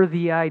prefer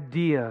the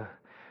idea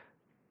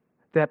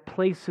that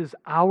places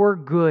our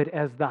good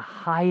as the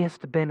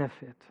highest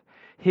benefit,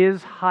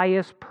 His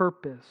highest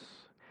purpose,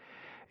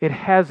 it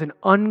has an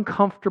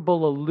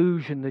uncomfortable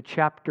allusion to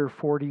chapter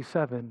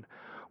 47,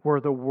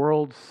 where the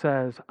world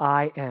says,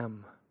 I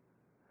am,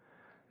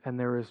 and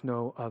there is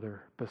no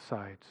other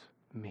besides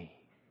me.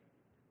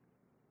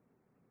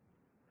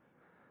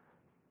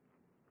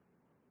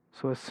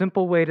 So a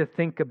simple way to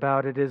think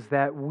about it is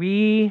that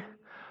we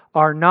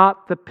are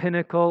not the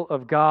pinnacle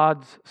of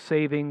God's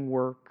saving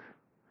work.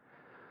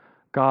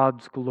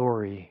 God's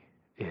glory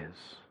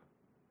is.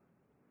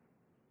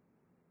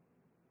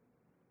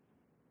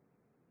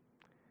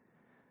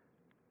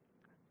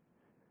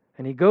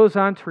 And he goes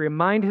on to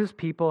remind his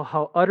people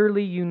how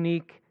utterly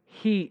unique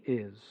he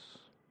is.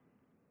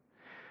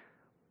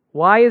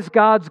 Why is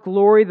God's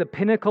glory the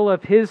pinnacle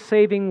of his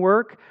saving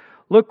work?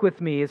 Look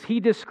with me as he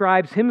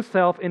describes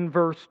himself in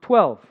verse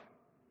 12.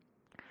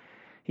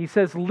 He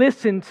says,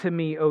 "Listen to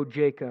me, O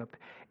Jacob,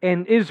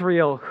 and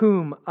Israel,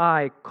 whom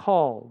I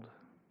called.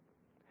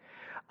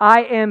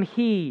 I am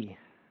he.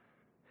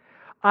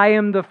 I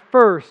am the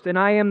first, and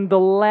I am the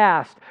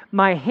last.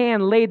 My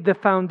hand laid the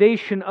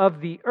foundation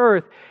of the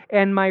earth,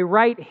 and my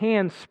right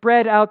hand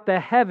spread out the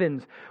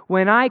heavens.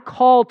 When I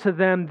call to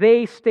them,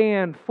 they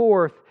stand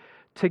forth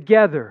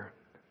together."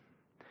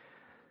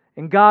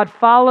 And God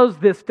follows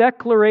this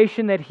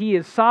declaration that He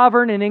is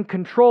sovereign and in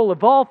control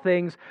of all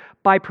things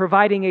by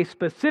providing a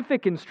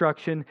specific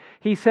instruction.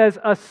 He says,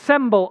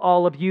 "Assemble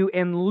all of you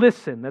and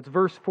listen." That's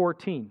verse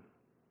 14.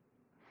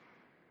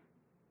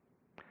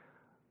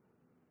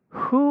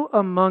 Who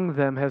among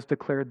them has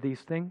declared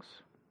these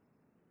things?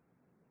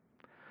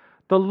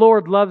 The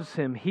Lord loves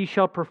him. He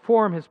shall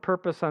perform his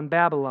purpose on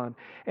Babylon,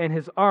 and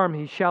his arm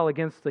he shall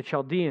against the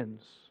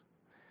Chaldeans.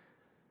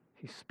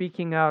 He's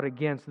speaking out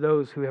against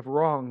those who have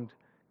wronged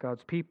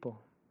God's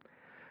people.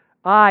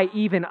 I,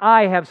 even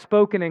I, have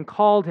spoken and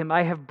called him.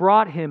 I have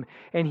brought him,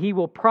 and he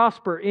will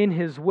prosper in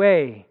his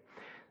way.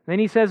 Then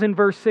he says in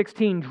verse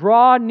 16,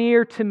 "Draw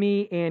near to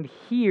me and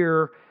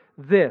hear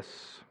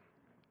this.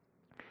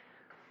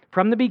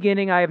 From the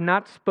beginning I have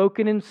not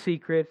spoken in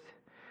secret.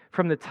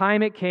 From the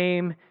time it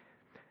came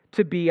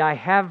to be, I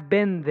have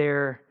been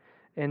there,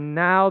 and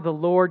now the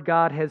Lord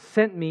God has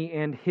sent me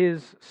and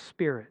His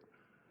Spirit."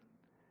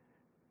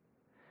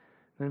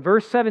 Then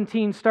verse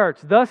 17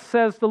 starts, "Thus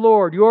says the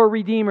Lord, your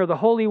Redeemer, the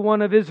Holy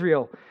One of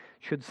Israel."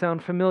 Should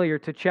sound familiar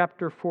to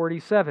chapter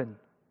 47.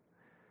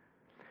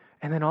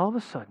 And then all of a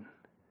sudden,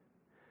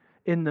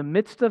 in the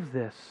midst of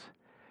this,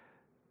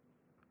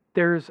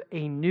 there's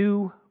a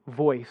new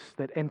voice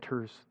that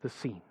enters the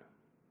scene.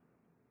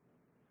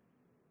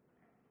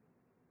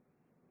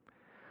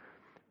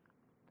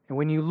 And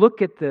when you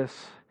look at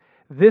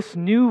this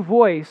new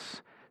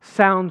voice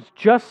sounds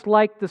just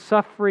like the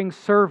suffering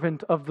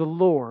servant of the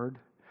Lord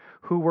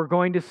who we're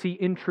going to see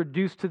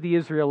introduced to the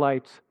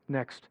Israelites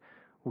next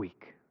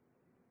week.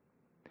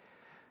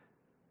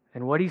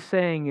 And what he's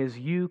saying is,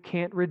 you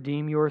can't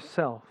redeem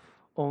yourself,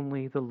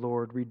 only the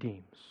Lord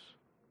redeems.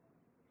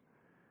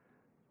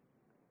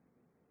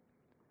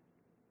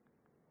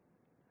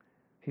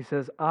 He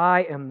says,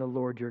 "I am the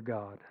Lord your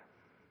God,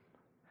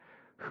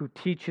 who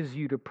teaches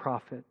you to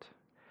profit,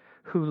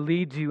 who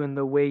leads you in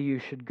the way you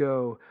should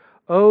go.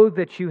 Oh,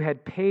 that you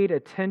had paid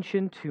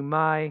attention to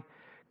my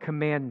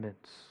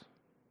commandments."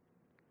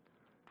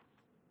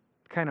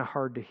 Kind of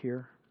hard to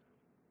hear.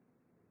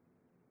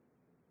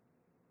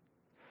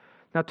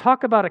 Now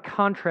talk about a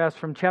contrast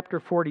from chapter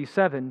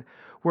 47,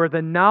 where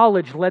the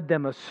knowledge led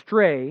them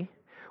astray,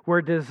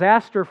 where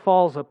disaster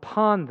falls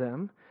upon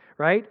them,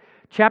 right?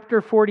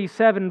 Chapter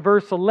 47,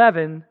 verse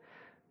 11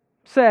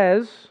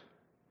 says,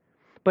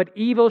 "But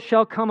evil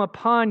shall come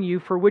upon you,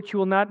 for which you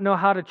will not know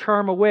how to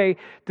charm away.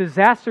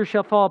 Disaster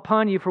shall fall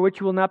upon you, for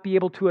which you will not be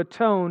able to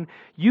atone.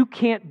 You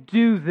can't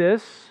do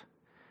this."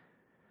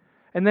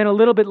 And then a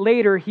little bit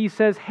later, he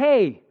says,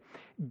 "Hey,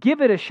 give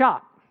it a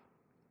shot."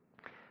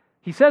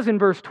 He says in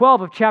verse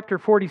 12 of chapter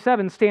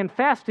 47, "Stand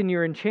fast in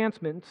your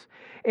enchantments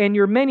and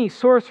your many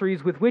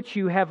sorceries with which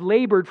you have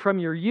labored from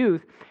your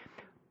youth.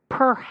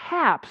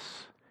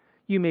 Perhaps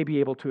you may be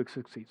able to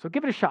succeed." So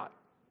give it a shot.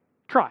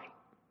 Try.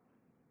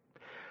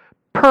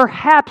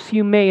 Perhaps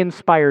you may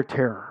inspire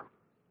terror.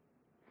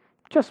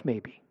 Just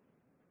maybe.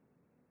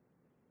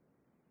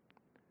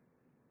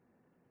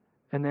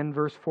 And then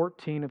verse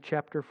 14 of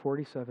chapter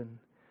 47,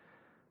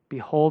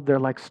 "Behold, they're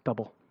like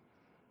stubble.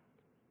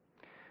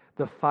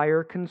 The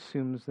fire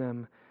consumes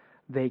them.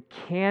 They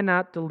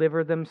cannot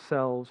deliver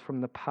themselves from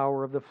the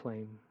power of the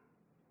flame."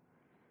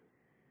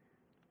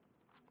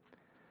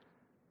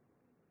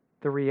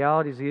 The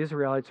reality is the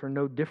Israelites are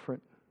no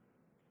different.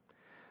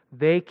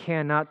 They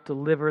cannot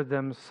deliver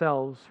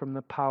themselves from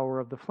the power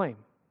of the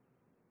flame.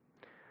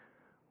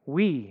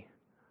 We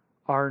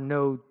are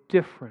no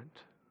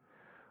different.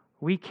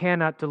 We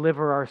cannot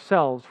deliver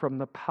ourselves from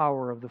the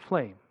power of the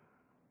flame.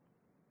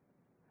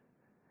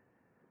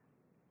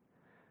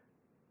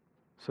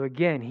 So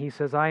again, he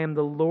says, "I am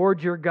the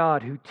Lord your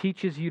God who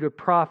teaches you to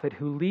profit,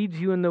 who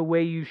leads you in the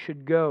way you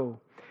should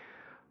go."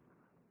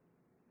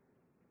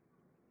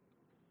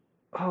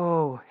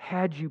 Oh,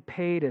 had you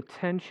paid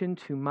attention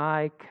to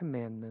my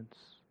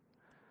commandments,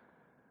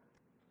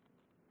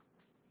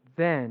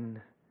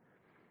 then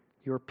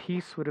your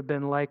peace would have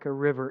been like a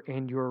river,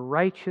 and your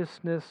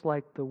righteousness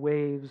like the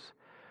waves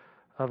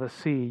of a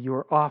sea.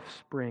 Your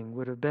offspring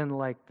would have been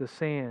like the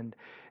sand,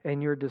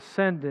 and your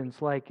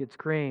descendants like its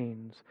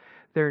grains.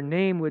 Their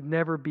name would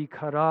never be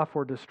cut off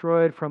or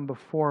destroyed from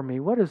before me.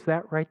 What is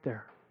that right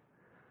there?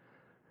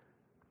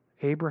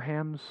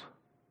 Abraham's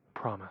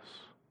promise.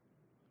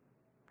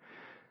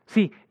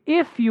 See,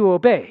 if you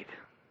obeyed,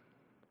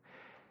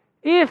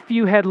 if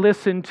you had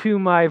listened to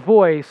my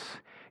voice,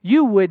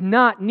 you would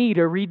not need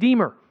a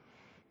redeemer.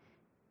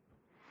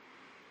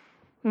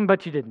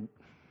 But you didn't.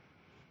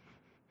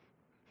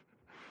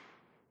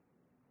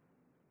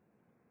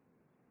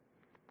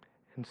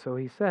 And so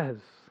he says,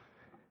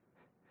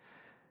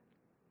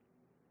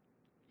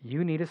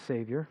 you need a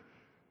Savior.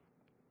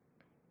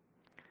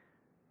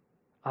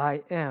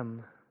 I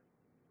am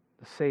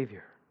the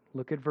Savior.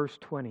 Look at verse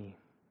 20.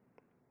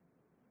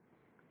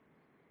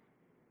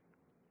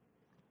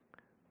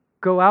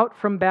 Go out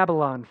from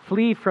Babylon,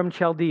 flee from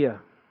Chaldea.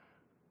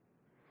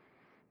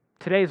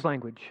 Today's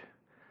language.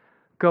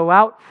 Go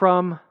out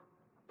from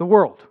the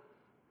world.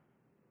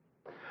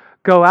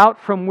 Go out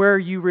from where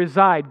you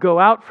reside. Go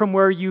out from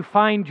where you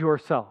find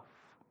yourself.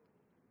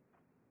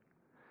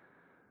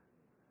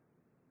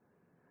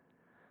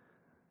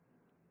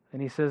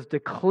 And he says,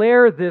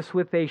 declare this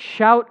with a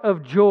shout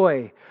of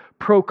joy.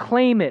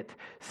 Proclaim it.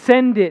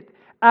 Send it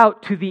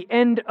out to the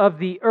end of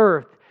the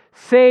earth.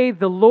 Say,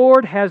 the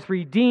Lord has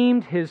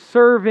redeemed His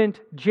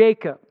servant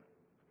Jacob.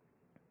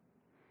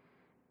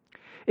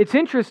 It's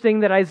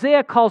interesting that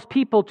Isaiah calls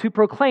people to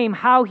proclaim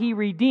how He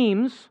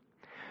redeems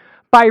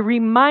by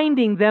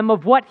reminding them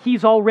of what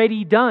He's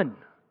already done.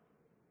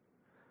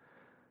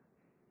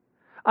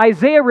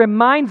 Isaiah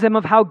reminds them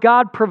of how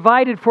God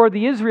provided for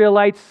the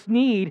Israelites'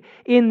 need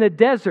in the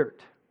desert.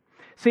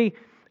 See,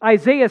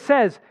 Isaiah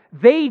says,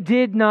 they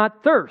did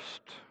not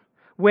thirst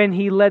when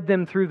He led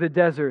them through the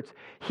deserts.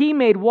 He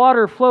made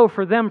water flow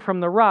for them from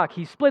the rock.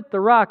 He split the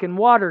rock and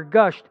water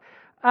gushed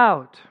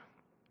out.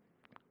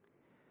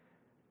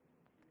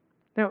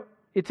 Now,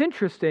 it's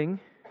interesting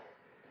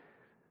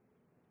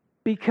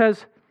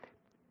because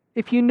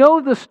if you know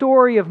the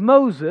story of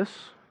Moses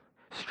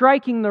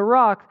striking the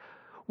rock,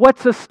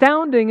 what's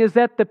astounding is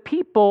that the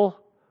people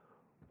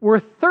were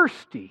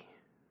thirsty.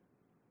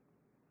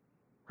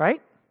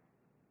 Right?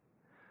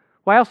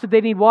 Why else did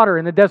they need water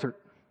in the desert?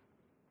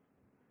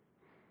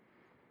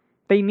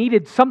 They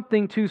needed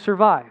something to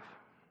survive.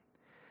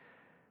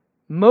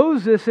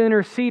 Moses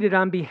interceded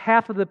on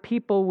behalf of the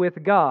people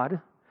with God,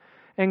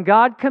 and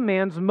God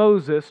commands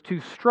Moses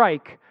to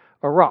strike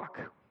a rock.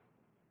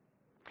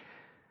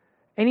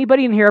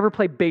 Anybody in here ever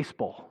play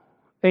baseball?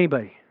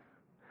 Anybody?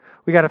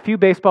 We got a few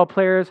baseball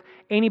players.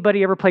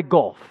 Anybody ever play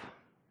golf?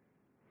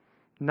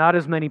 Not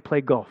as many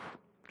play golf.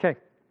 Okay.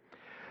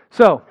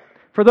 So,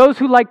 for those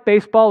who like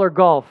baseball or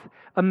golf,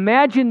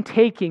 imagine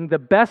taking the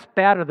best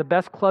bat or the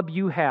best club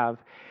you have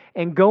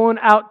and going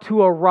out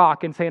to a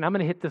rock and saying, I'm going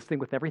to hit this thing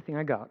with everything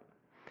I got.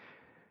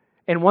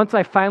 And once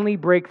I finally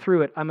break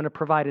through it, I'm going to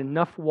provide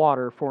enough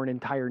water for an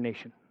entire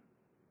nation.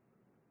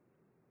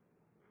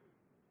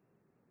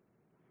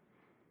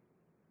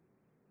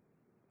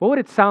 What would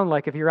it sound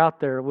like if you're out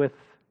there with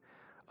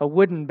a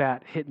wooden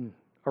bat hitting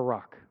a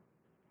rock?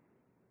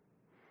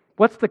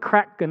 What's the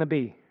crack going to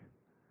be?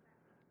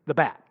 The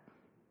bat.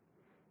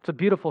 It's a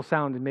beautiful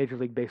sound in Major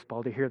League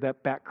Baseball to hear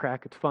that bat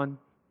crack. It's fun.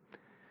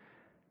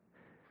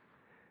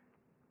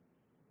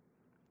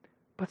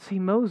 But see,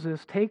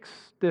 Moses takes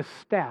this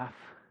staff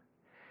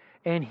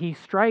and he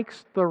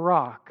strikes the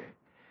rock,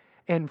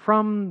 and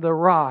from the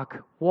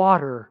rock,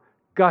 water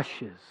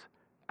gushes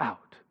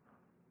out.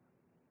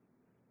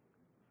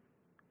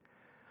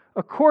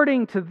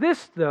 According to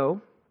this,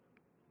 though,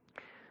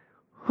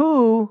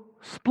 who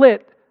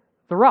split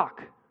the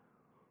rock?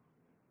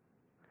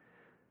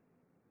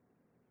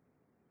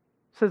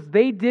 It says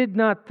they did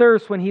not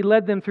thirst when He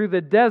led them through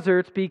the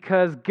deserts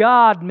because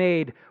God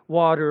made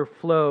water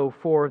flow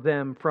for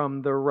them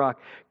from the rock.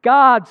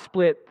 God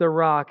split the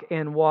rock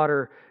and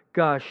water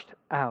gushed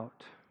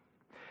out.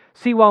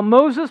 See, while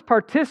Moses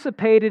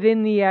participated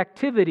in the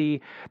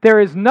activity, there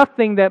is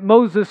nothing that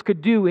Moses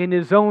could do in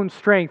his own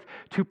strength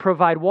to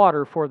provide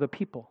water for the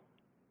people.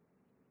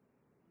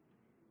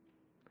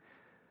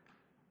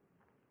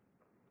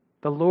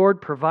 The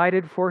Lord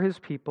provided for His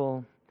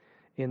people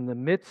in the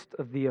midst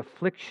of the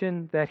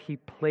affliction that He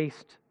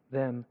placed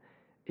them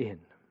in.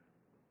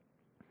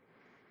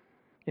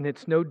 And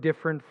it's no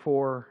different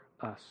for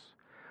us.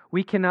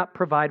 We cannot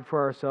provide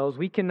for ourselves.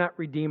 We cannot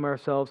redeem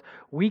ourselves.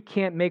 We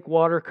can't make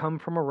water come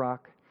from a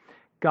rock.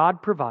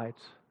 God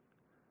provides.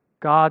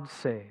 God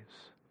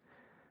saves.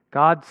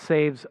 God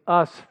saves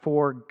us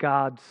for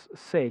God's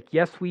sake.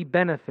 Yes, we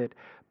benefit,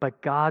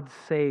 but God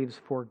saves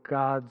for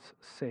God's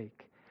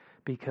sake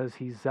because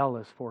He's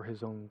zealous for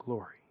His own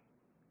glory.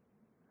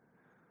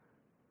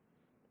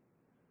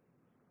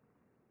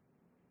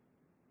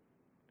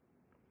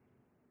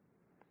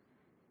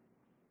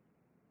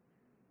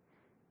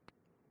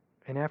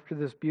 And after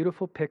this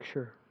beautiful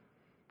picture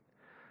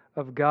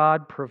of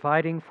God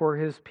providing for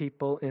His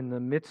people in the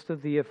midst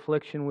of the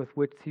affliction with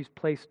which He's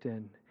placed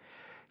in,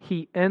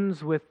 He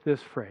ends with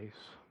this phrase.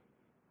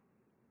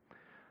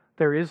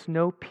 There is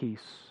no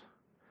peace,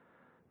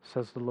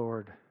 says the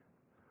Lord,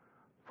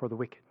 for the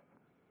wicked.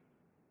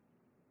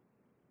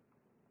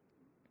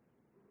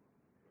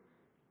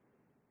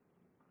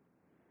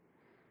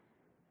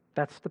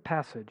 That's the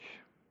passage.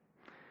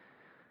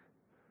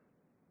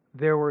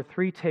 There were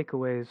 3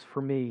 takeaways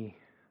for me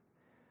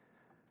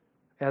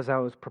as I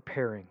was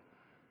preparing.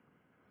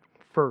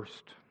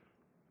 First,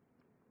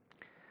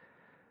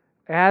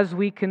 as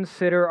we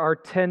consider our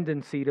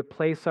tendency to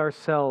place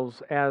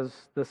ourselves as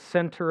the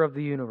center of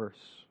the universe,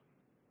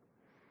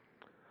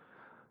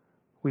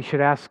 we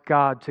should ask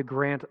God to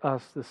grant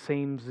us the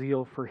same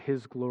zeal for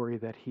His glory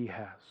that He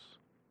has.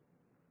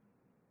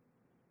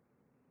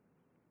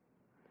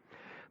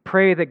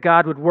 Pray that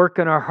God would work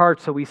in our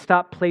hearts so we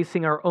stop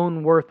placing our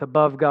own worth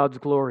above God's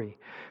glory.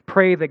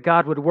 Pray that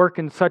God would work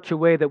in such a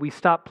way that we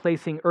stop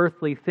placing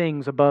earthly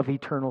things above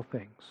eternal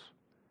things.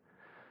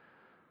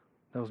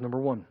 That was number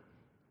 1.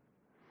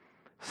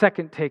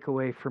 Second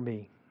takeaway for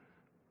me.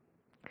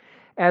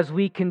 As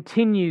we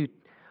continue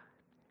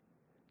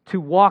to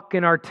walk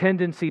in our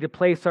tendency to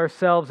place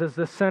ourselves as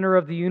the center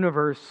of the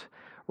universe,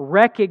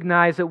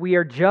 recognize that we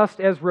are just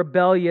as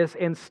rebellious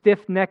and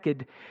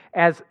stiff-necked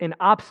and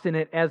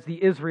obstinate as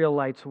the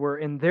Israelites were,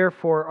 and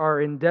therefore are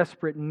in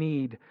desperate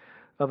need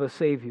of a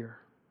Savior.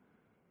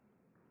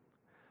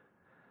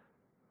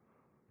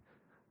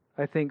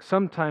 I think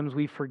sometimes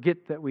we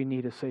forget that we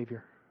need a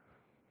Savior.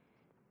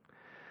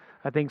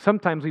 I think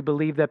sometimes we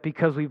believe that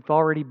because we've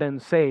already been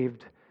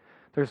saved,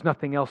 there's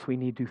nothing else we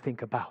need to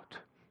think about.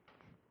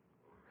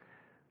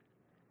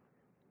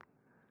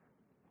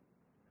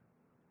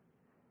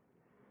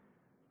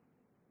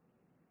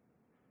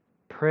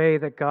 Pray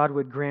that God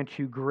would grant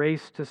you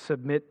grace to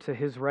submit to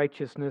His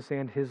righteousness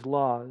and His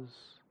laws,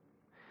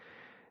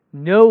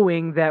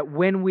 knowing that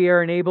when we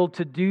are enabled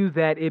to do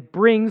that, it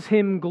brings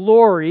Him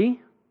glory,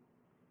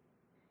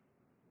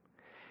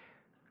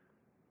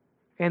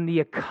 and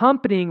the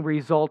accompanying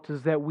result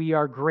is that we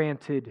are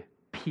granted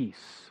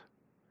peace.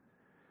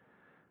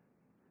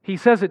 He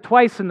says it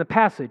twice in the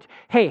passage.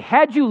 Hey,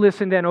 had you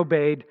listened and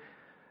obeyed,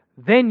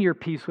 then your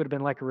peace would have been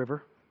like a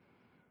river.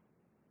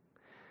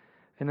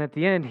 And at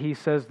the end, he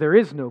says, there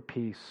is no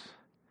peace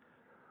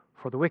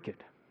for the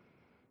wicked.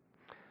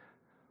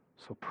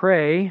 So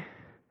pray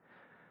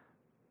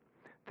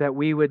that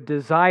we would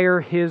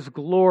desire His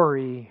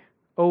glory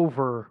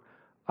over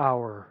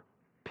our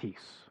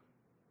peace.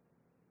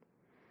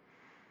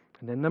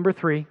 And then number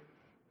 3,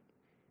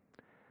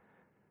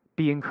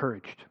 be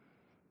encouraged.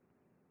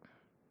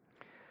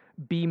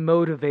 Be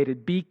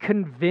motivated. Be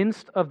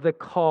convinced of the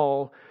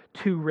call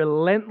to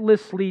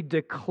relentlessly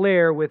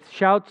declare with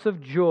shouts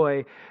of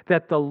joy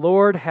that the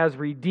Lord has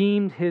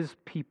redeemed His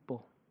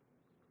people.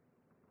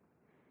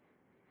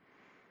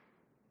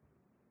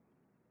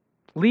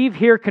 Leave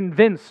here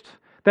convinced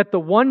that the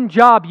one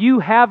job you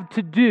have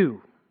to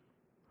do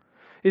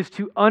is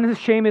to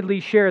unashamedly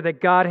share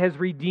that God has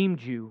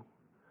redeemed you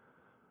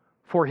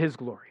for His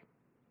glory.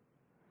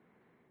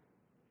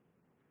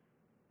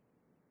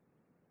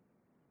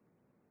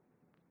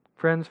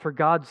 Friends, for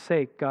God's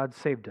sake, God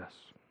saved us.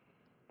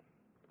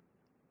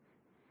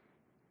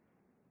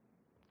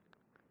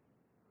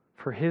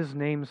 For His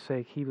name's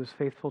sake, He was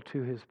faithful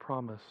to His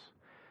promise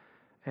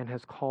and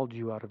has called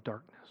you out of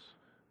darkness.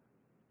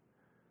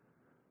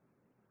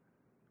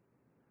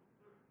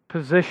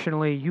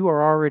 Positionally, you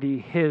are already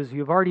His.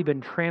 You've already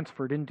been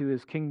transferred into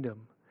His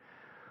kingdom.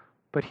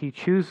 But He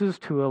chooses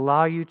to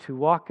allow you to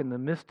walk in the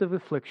midst of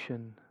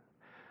affliction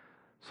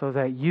so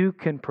that you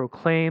can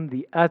proclaim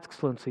the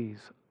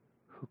excellencies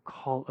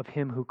of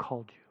Him who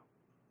called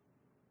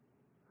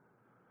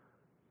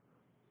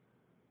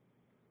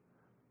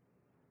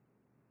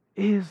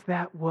you. Is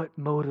that what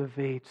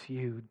motivates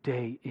you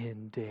day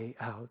in, day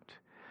out,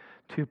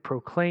 to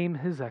proclaim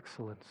His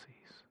excellencies?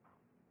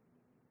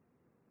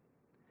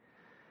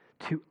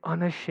 To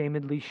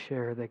unashamedly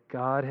share that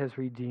God has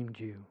redeemed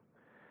you,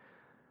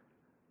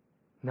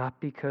 not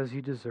because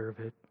you deserve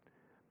it,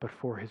 but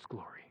for His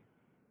glory.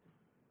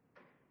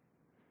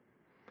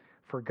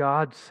 For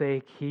God's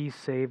sake, He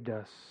saved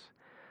us.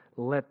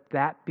 Let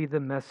that be the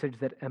message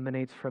that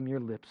emanates from your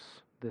lips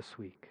this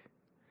week.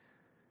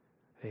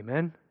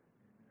 Amen?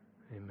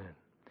 Amen.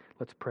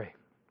 Let's pray.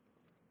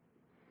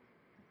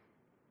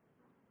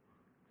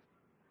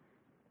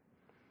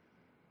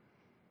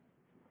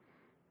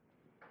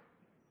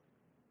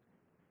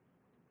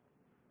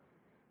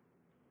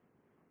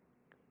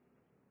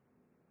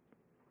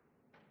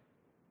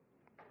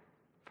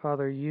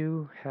 Father,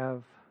 you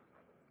have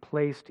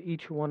placed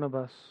each one of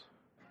us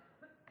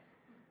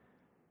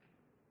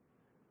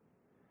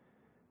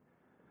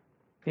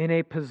in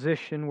a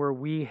position where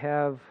we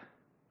have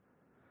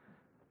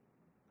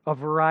a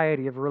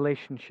variety of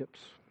relationships.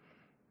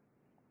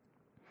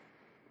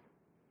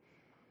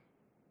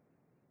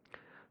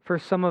 For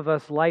some of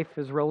us, life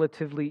is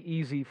relatively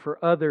easy. For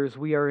others,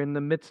 we are in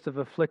the midst of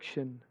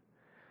affliction.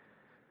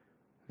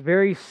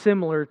 Very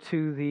similar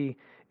to the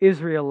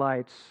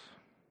Israelites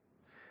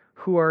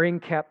who are in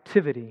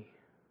captivity,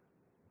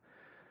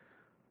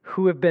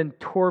 who have been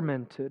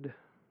tormented,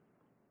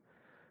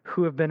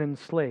 who have been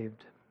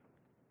enslaved.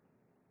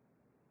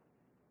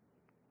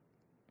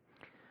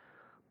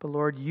 But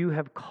Lord, you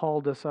have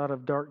called us out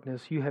of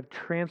darkness. You have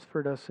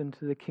transferred us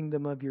into the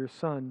kingdom of your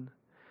Son.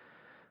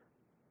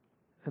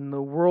 And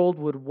the world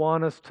would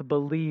want us to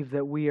believe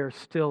that we are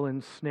still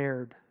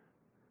ensnared,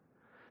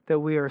 that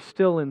we are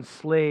still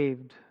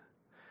enslaved.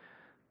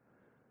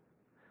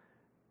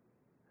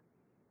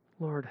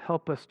 Lord,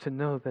 help us to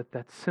know that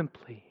that's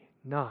simply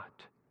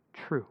not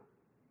true.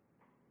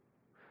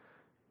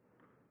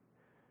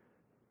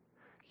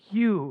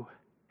 You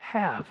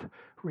have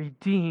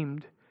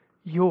redeemed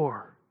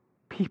your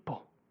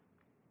people.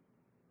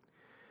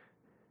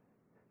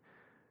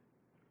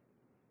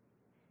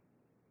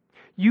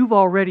 You've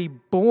already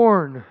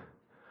borne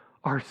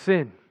our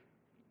sin.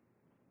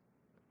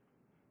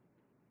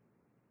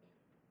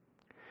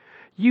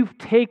 You've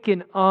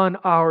taken on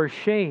our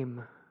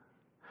shame.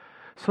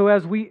 So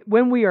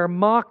when we are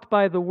mocked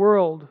by the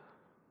world,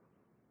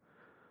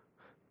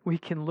 we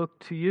can look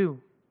to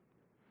you.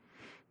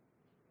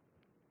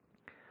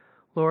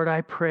 Lord,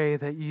 I pray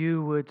that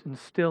you would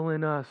instill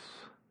in us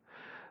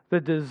the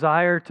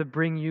desire to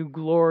bring you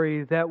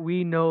glory, that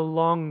we no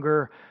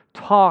longer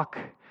talk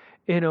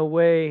in a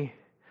way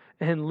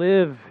and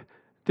live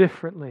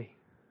differently.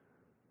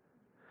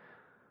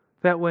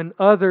 That when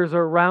others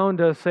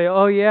around us say,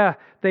 oh yeah,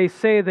 they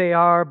say they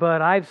are,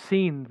 but I've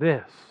seen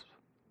this.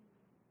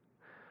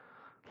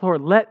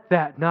 Lord, let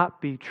that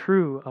not be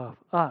true of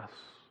us.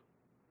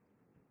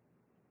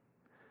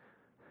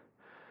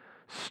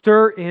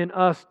 Stir in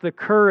us the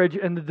courage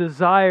and the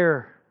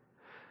desire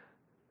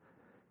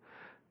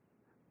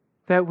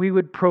that we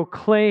would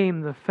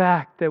proclaim the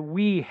fact that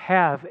we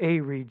have a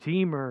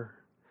Redeemer.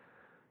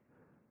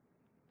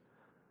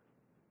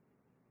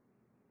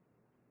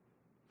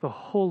 The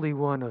Holy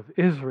One of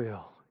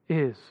Israel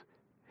is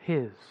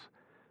His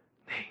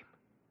name.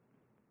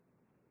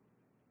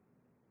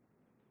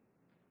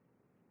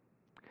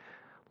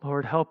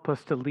 Lord, help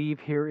us to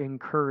leave here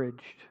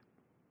encouraged.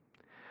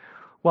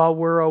 While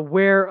we're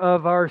aware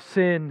of our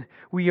sin,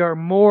 we are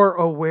more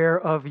aware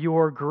of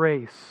your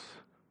grace.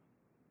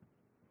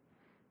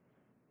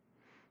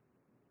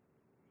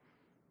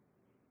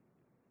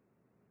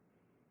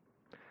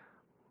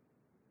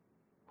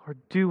 Lord,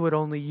 do what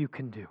only you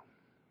can do.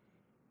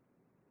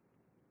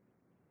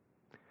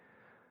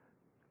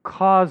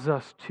 Cause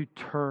us to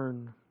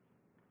turn.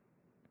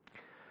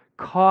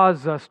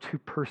 Cause us to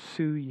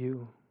pursue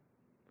you.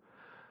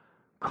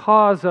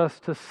 Cause us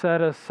to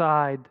set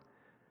aside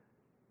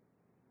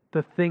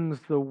the things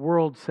the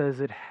world says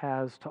it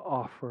has to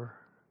offer,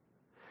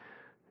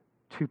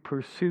 to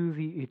pursue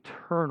the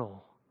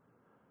eternal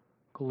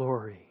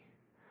glory,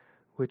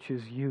 which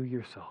is you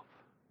yourself.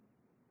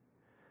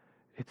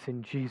 It's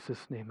in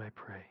Jesus' name I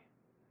pray.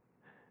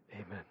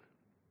 Amen.